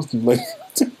around the mountain,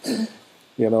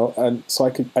 and so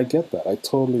I get that. I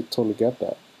totally get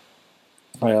that.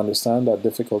 I understand that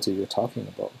difficulty you're talking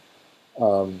about.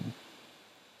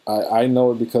 I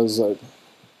know it because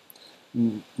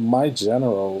my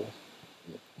general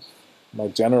my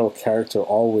general character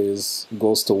always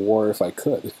goes to war if I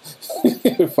could.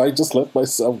 If I just let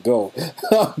myself go,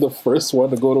 I'm the first one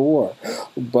to go to war.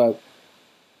 But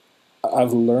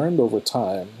I've learned over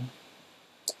time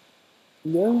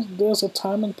there's a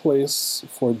time and place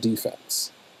for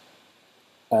defense,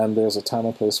 and there's a time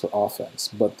and place for offense,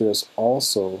 but there's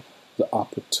also the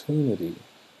opportunity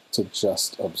to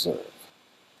just observe.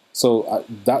 So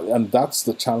that's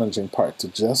the challenging part, to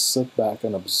just sit back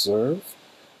and observe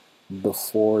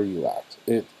before you act.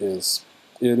 It is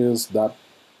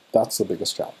that's the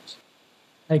biggest challenge.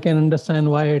 I can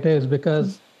understand why it is,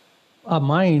 because our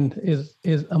mind is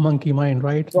a monkey mind,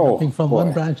 right? Oh Jumping from one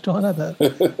boy. branch to another.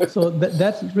 So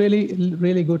that's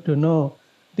really good to know.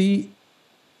 The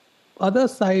other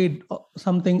side,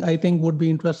 something I think would be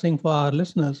interesting for our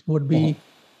listeners would Mhm, be,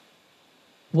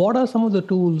 what are some of the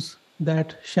tools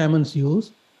that shamans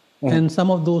use? mhm. And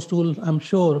some of those tools, I'm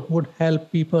sure, would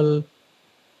help people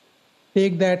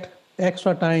take that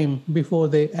extra time before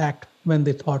they act when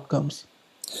the thought comes.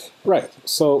 Right.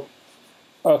 So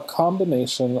a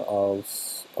combination of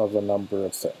a number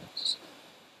of things.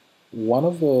 One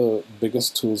of the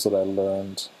biggest tools that I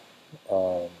learned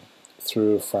um,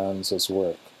 through Franz's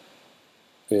work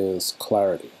is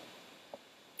clarity.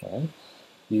 Right?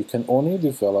 You can only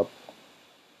develop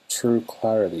true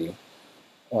clarity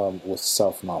with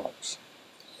self knowledge.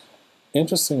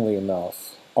 Interestingly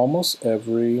enough, almost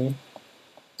every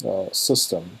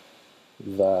system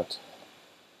that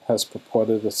has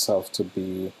purported itself to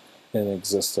be in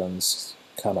existence,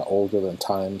 kind of older than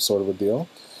time, sort of a deal,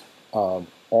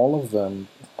 all of them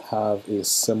have a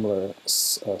similar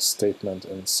statement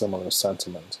and similar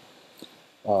sentiment.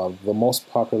 The most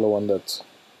popular one that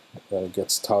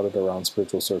gets touted around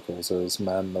spiritual circles is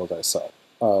 "Man, know thyself."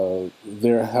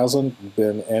 There hasn't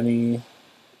been any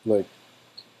like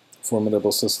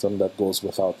formidable system that goes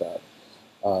without that.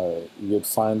 You'd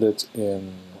find it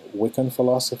in Wiccan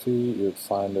philosophy, you'd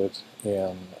find it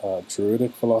in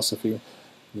Druidic philosophy.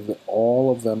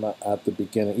 All of them at the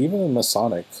beginning, even in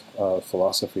Masonic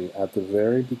philosophy, at the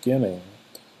very beginning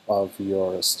of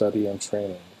your study and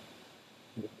training,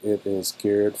 it is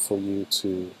geared for you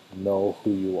to know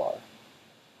who you are.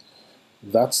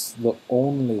 That's the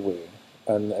only way,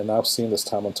 and I've seen this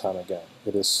time and time again,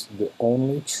 it is the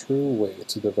only true way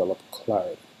to develop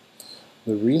clarity.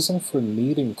 The reason for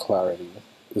needing clarity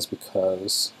is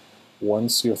because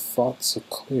once your thoughts are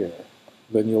clear,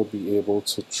 then you'll be able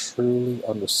to truly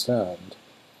understand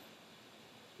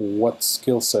what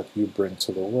skill set you bring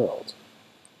to the world.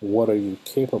 What are you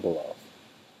capable of?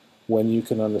 When you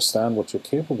can understand what you're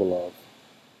capable of,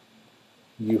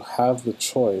 you have the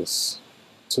choice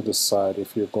to decide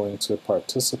if you're going to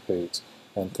participate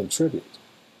and contribute.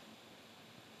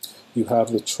 You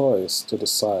have the choice to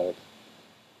decide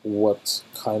what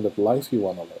kind of life you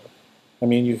want to live. I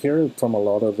mean, you hear it from a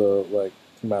lot of the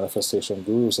manifestation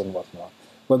gurus and whatnot,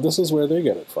 but this is where they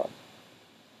get it from.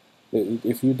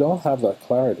 If you don't have that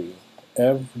clarity,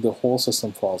 the whole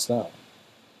system falls down.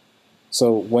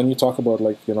 So when you talk about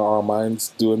our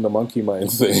minds doing the monkey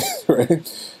mind thing,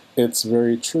 right? It's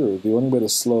very true. The only way to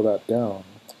slow that down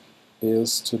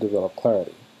is to develop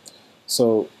clarity.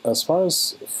 So as far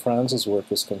as Franz's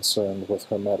work is concerned with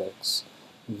hermetics,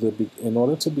 in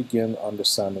order to begin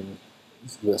understanding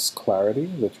this clarity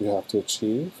that you have to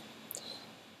achieve,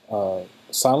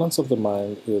 silence of the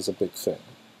mind is a big thing.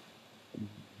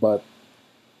 But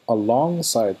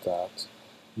alongside that,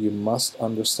 you must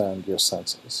understand your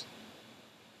senses,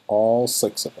 all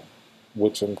 6 of them,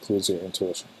 which includes your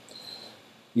intuition.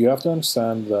 You have to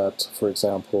understand that, for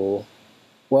example,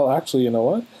 well, actually, you know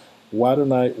what? Why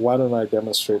don't I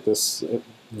demonstrate this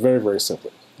very, very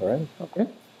simply, all right? Okay.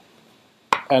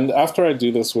 And after I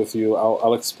do this with you,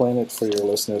 I'll explain it for your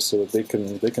listeners so that they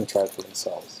can try it for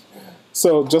themselves.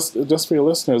 So just for your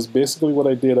listeners, basically what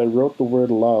I did, I wrote the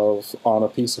word love on a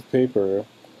piece of paper,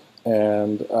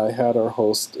 and I had our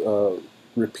host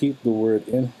repeat the word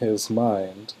in his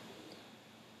mind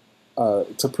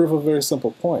to prove a very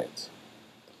simple point.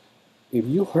 If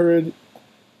you heard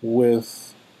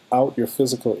without your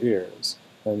physical ears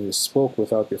and you spoke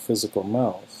without your physical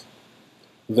mouth,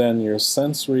 then your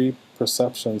sensory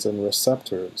perceptions and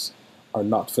receptors are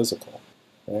not physical,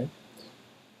 right?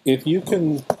 If you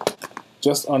can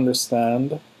just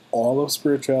understand all of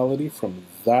spirituality from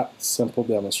that simple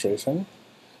demonstration,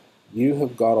 you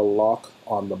have got a lock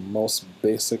on the most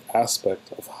basic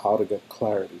aspect of how to get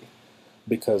clarity.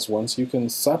 Because once you can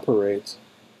separate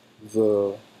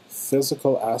the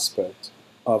physical aspect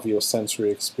of your sensory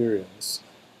experience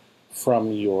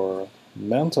from your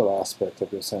mental aspect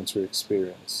of your sensory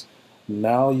experience,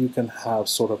 now you can have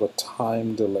sort of a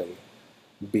time delay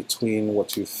between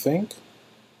what you think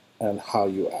and how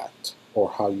you act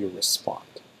or how you respond.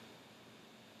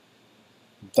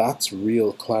 That's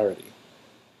real clarity.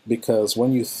 Because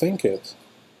when you think it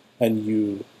and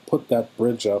you put that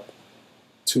bridge up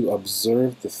to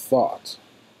observe the thought,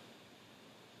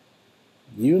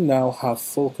 you now have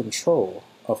full control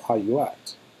of how you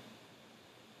act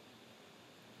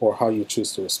or how you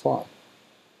choose to respond.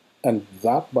 And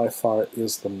that by far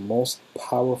is the most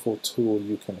powerful tool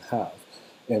you can have.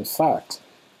 In fact,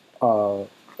 uh,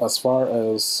 as far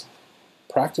as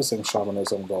practicing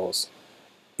shamanism goes,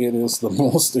 it is the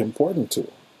most important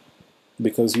tool,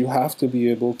 because you have to be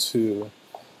able to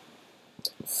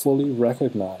fully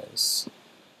recognize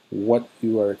what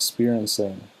you are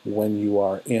experiencing when you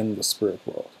are in the spirit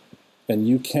world. And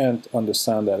you can't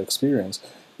understand that experience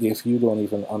if you don't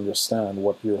even understand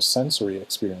what your sensory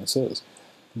experience is.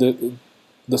 The,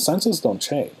 the senses don't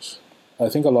change. I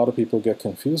think a lot of people get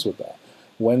confused with that.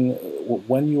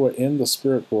 When you are in the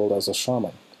spirit world as a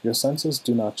shaman, your senses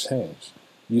do not change.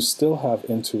 You still have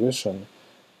intuition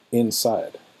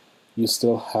inside. You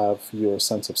still have your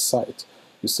sense of sight.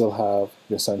 You still have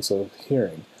your sense of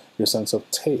hearing, your sense of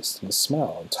taste and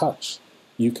smell and touch.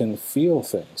 You can feel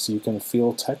things. You can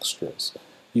feel textures.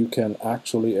 You can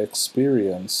actually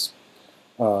experience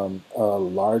a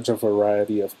larger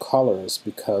variety of colors,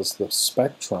 because the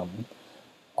spectrum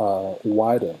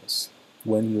widens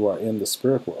when you are in the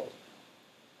spirit world.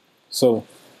 So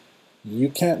you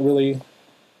can't really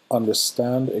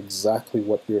understand exactly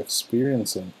what you're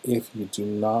experiencing if you do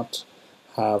not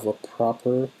have a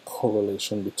proper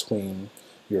correlation between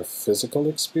your physical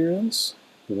experience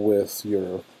with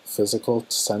your physical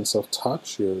sense of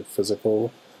touch, your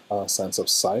physical sense of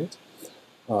sight,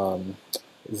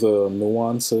 the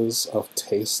nuances of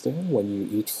tasting when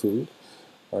you eat food,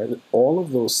 right? All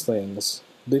of those things,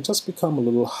 they just become a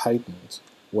little heightened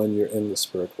when you're in the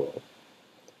spirit world.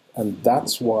 And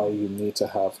that's why you need to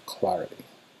have clarity.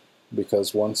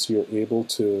 Because once you're able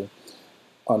to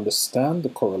understand the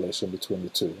correlation between the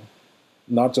two,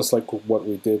 not just like what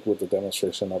we did with the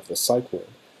demonstration of the sight word,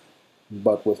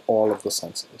 but with all of the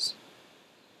senses.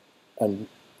 And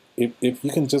if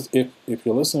you can just, if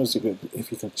your listeners,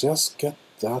 if you can just get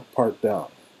that part down,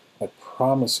 I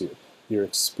promise you, your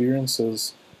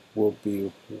experiences will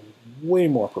be way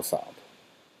more profound.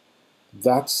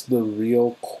 That's the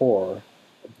real core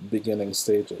beginning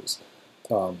stages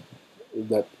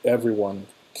that everyone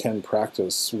can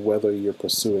practice, whether you're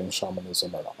pursuing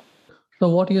shamanism or not. So,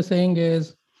 what you're saying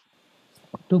is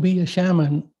to be a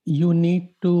shaman, you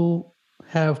need to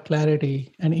have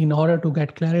clarity. And in order to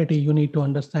get clarity, you need to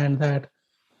understand that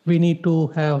we need to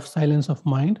have silence of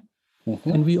mind.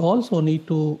 Mm-hmm. And we also need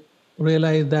to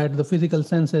realize that the physical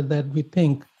senses that we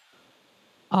think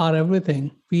are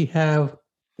everything. We have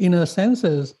inner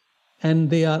senses, and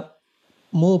they are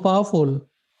more powerful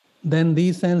than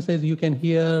these senses. You can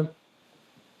hear,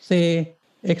 say,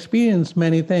 experience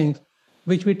many things,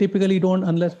 which we typically don't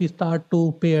unless we start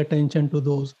to pay attention to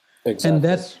those. And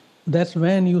Exactly. that's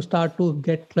when you start to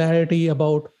get clarity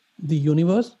about the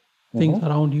universe, things Mm-hmm.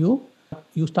 around you.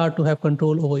 You start to have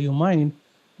control over your mind,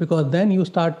 because then you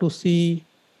start to see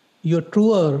your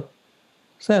truer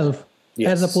self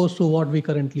as Yes, opposed to what we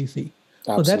currently see.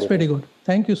 So that's absolutely. pretty good.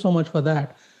 Thank you so much for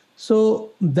that.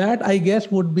 So that, I guess,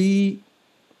 would be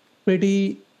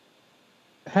pretty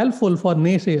helpful for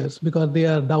naysayers because they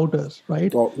are doubters,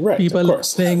 right? Oh, right, of People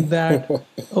course. think that,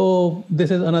 oh,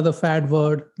 this is another fad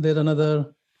word. There's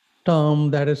another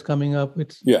term that is coming up.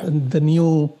 It's Yeah, the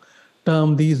new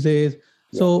term these days.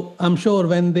 yeah, So I'm sure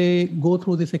when they go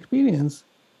through this experience,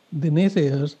 the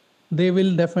naysayers, they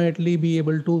will definitely be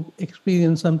able to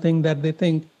experience something that they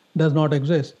think does not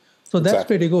exist. So that's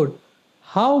exactly. pretty good.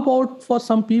 How about for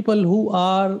some people who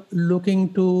are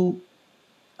looking to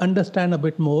understand a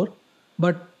bit more,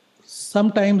 but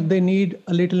sometimes they need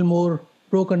a little more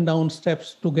broken down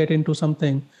steps to get into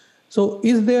something? So,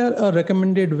 is there a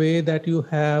recommended way that you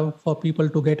have for people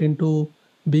to get into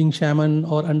being shaman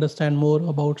or understand more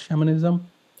about shamanism?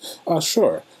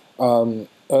 Sure.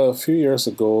 A few years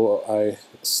ago, I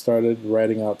started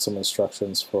writing out some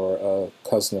instructions for a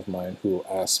cousin of mine who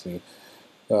asked me.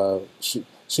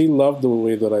 She loved the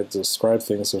way that I described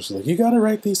things, so she's like, "You got to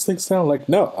write these things down." I'm like,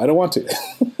 no, I don't want to.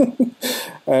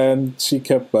 And she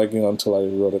kept bugging until I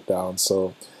wrote it down.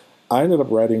 So I ended up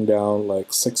writing down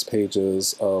like 6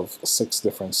 pages of 6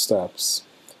 different steps,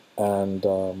 and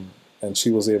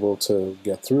she was able to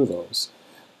get through those.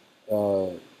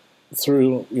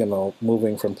 Through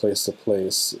moving from place to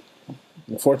place,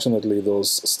 fortunately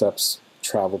those steps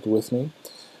traveled with me.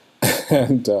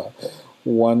 And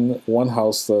one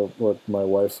house that what my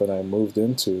wife and I moved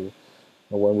into,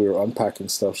 when we were unpacking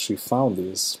stuff, she found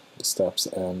these steps,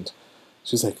 and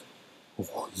she's like,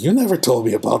 "You never told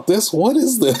me about this. What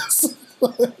is this?"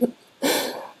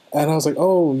 And I was like,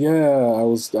 "Oh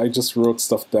yeah, I just wrote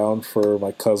stuff down for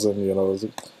my cousin."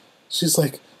 She's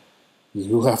like,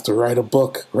 "You have to write a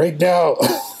book right now."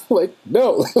 Like,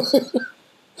 no.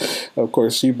 Of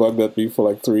course, she bugged at me for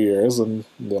like 3 years, and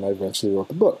then I eventually wrote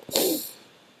the book.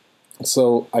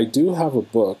 So I do have a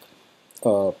book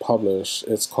published.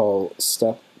 It's called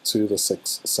Step to the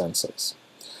Six Senses.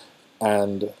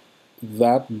 And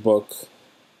that book,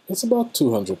 it's about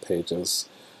 200 pages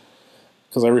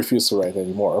because I refuse to write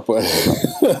anymore. But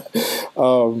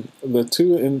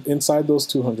inside those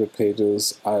 200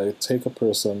 pages, I take a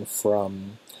person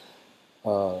from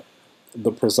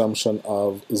the presumption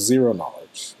of zero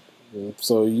knowledge.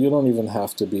 So you don't even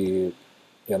have to be,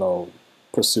 you know,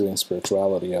 pursuing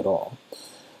spirituality at all.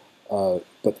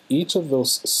 But each of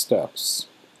those steps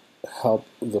help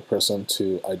the person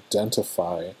to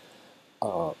identify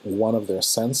one of their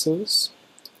senses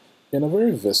in a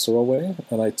very visceral way,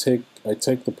 and I take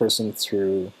the person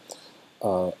through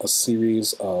a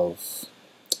series of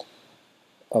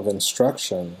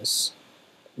instructions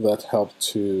that help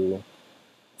to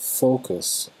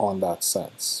focus on that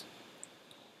sense.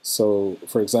 So,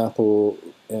 for example,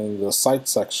 in the sight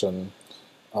section,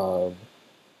 uh,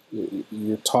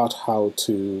 you're taught how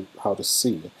to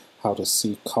see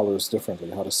colors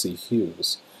differently, how to see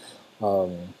hues.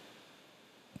 Um,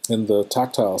 in the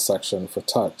tactile section for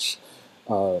touch,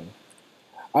 um,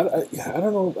 I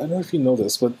don't know. I don't know if you know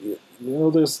this, but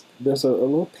there's a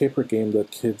little paper game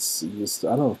that kids used to,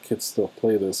 I don't know if kids still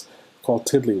play this, called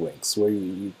Tiddlywinks, where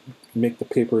you make the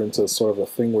paper into sort of a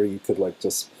thing where you could like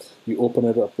just you open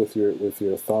it up with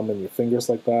your thumb and your fingers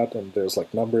like that, and there's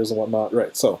like numbers and whatnot.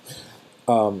 Right. So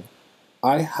um,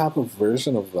 I have a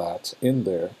version of that in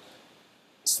there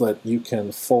so that you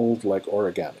can fold like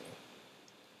origami,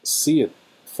 see it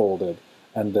folded,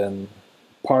 and then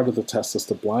part of the test is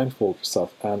to blindfold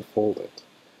yourself and fold it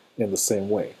in the same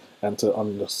way, and to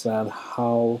understand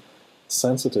how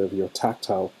sensitive your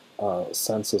tactile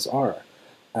senses are.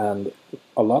 And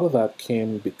a lot of that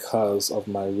came because of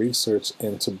my research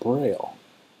into Braille.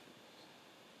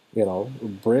 You know,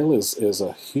 Braille is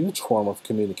a huge form of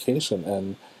communication,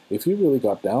 and if you really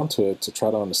got down to it to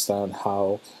try to understand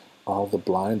how all the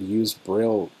blind use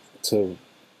Braille to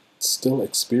still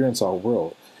experience our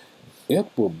world, it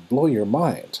will blow your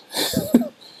mind.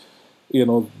 You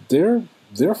know,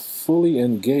 they're fully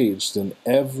engaged in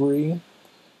every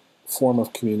form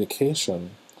of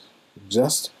communication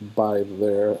just by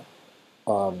their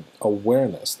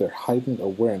awareness, their heightened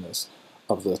awareness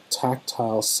of the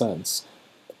tactile sense,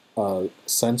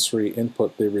 sensory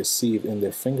input they receive in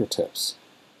their fingertips.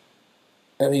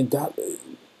 I mean, that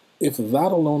if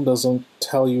that alone doesn't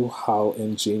tell you how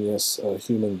ingenious a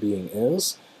human being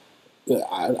is,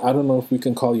 I don't know if we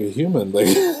can call you human. Like,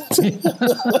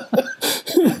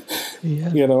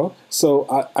 Yeah. you know. So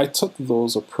I took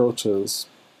those approaches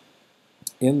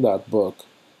in that book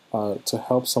to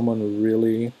help someone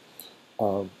really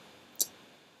um,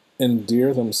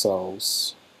 endear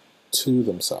themselves to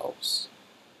themselves.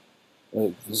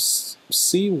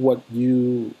 See what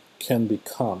you can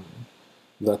become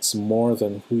that's more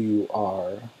than who you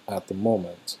are at the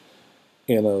moment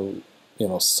in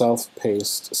a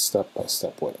self-paced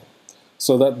step-by-step way.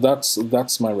 So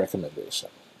that's my recommendation.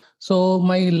 So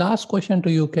my last question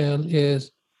to you, Kel,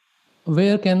 is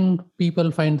where can people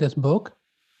find this book?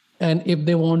 And if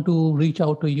they want to reach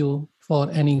out to you for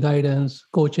any guidance,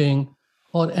 coaching,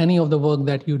 or any of the work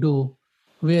that you do,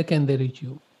 where can they reach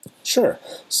you? Sure.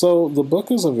 So the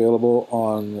book is available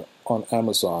on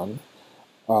Amazon.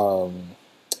 Um,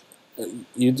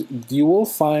 you will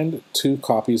find two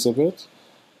copies of it.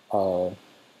 Uh,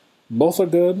 both are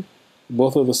good.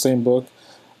 Both are the same book.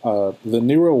 The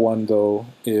newer one, though,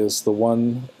 is the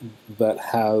one that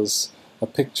has a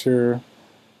picture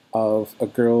of a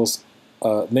girl's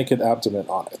naked abdomen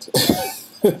on it.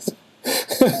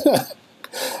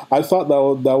 I thought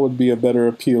that would be a better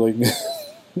appealing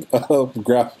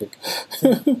graphic.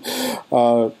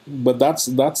 But that's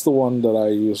the one that I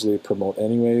usually promote,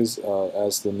 anyways,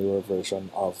 as the newer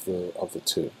version of the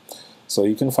two. So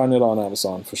you can find it on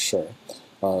Amazon for sure.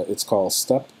 It's called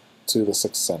Step to the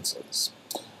Six Senses.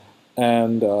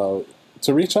 And to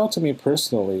reach out to me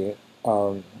personally,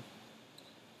 I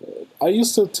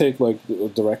used to take like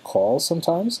direct calls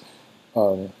sometimes.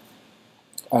 Um,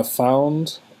 I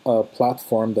found a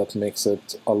platform that makes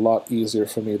it a lot easier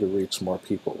for me to reach more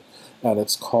people, and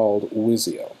it's called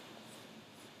Wizio.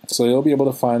 So you'll be able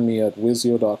to find me at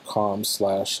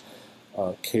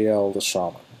wizio.com/Cael the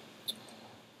Shaman,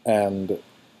 and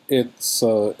it's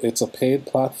a paid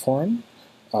platform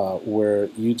where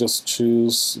you just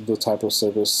choose the type of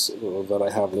service that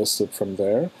I have listed from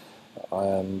there,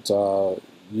 and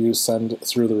you send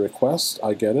through the request.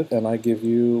 I get it, and I give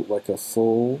you like a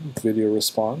full video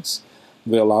response.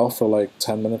 They allow for like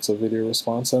 10 minutes of video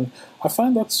response, and I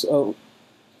find it's a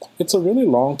really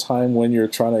long time when you're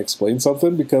trying to explain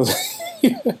something because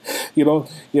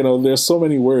there's so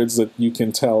many words that you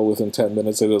can tell within 10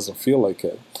 minutes. It doesn't feel like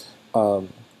it.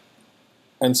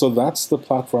 And so that's the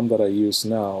platform that I use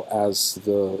now as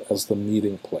the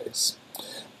meeting place.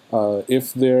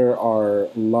 If there are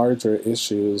larger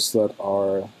issues that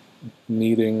are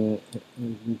needing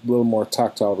a little more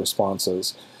tactile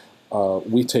responses,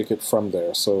 we take it from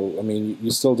there. So, I mean,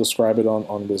 you still describe it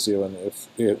on Visio, and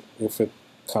if it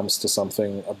comes to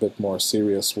something a bit more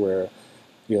serious where,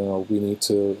 we need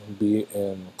to be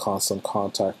in constant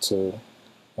contact to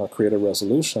create a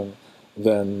resolution,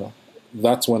 then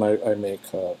that's when I make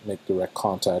direct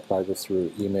contact either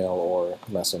through email or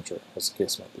messenger, as the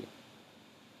case might be.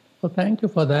 So thank you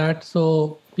for that.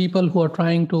 So people who are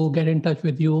trying to get in touch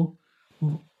with you,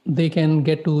 they can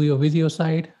get to your Visio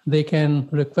site. They can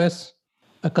request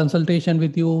a consultation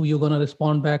with you. You're going to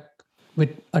respond back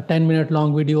with a 10-minute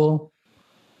long video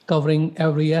covering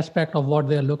every aspect of what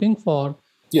they're looking for.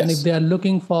 Yes. And if they are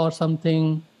looking for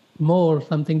something more,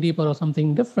 something deeper, or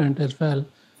something different as well,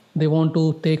 they want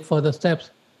to take further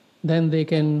steps, then they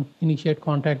can initiate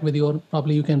contact with you, or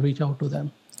probably you can reach out to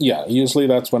them. Yeah, usually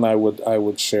that's when I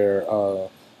would share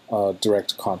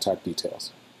direct contact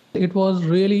details. It was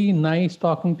really nice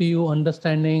talking to you,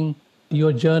 understanding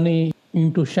your journey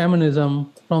into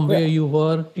shamanism from where you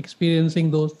were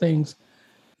experiencing those things.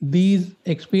 These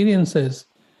experiences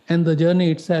and the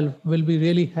journey itself will be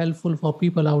really helpful for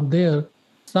people out there.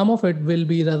 Some of it will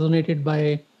be resonated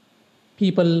by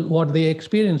people, what they're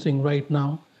experiencing right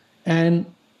now. And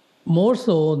more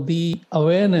so, the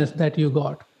awareness that you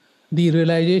got, the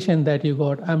realization that you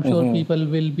got. I'm sure people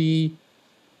will be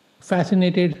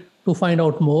fascinated to find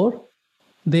out more.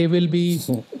 They will be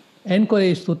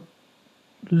encouraged to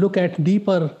look at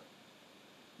deeper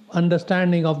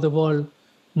understanding of the world,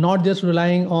 not just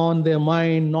relying on their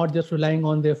mind, not just relying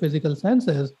on their physical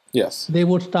senses. Yes. They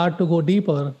would start to go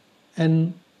deeper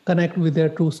and connect with their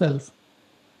true self.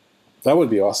 That would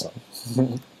be awesome.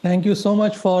 Thank you so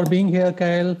much for being here,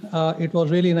 Cael. It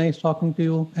was really nice talking to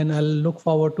you, and I'll look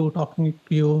forward to talking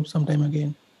to you sometime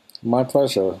again. My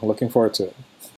pleasure. Looking forward to it.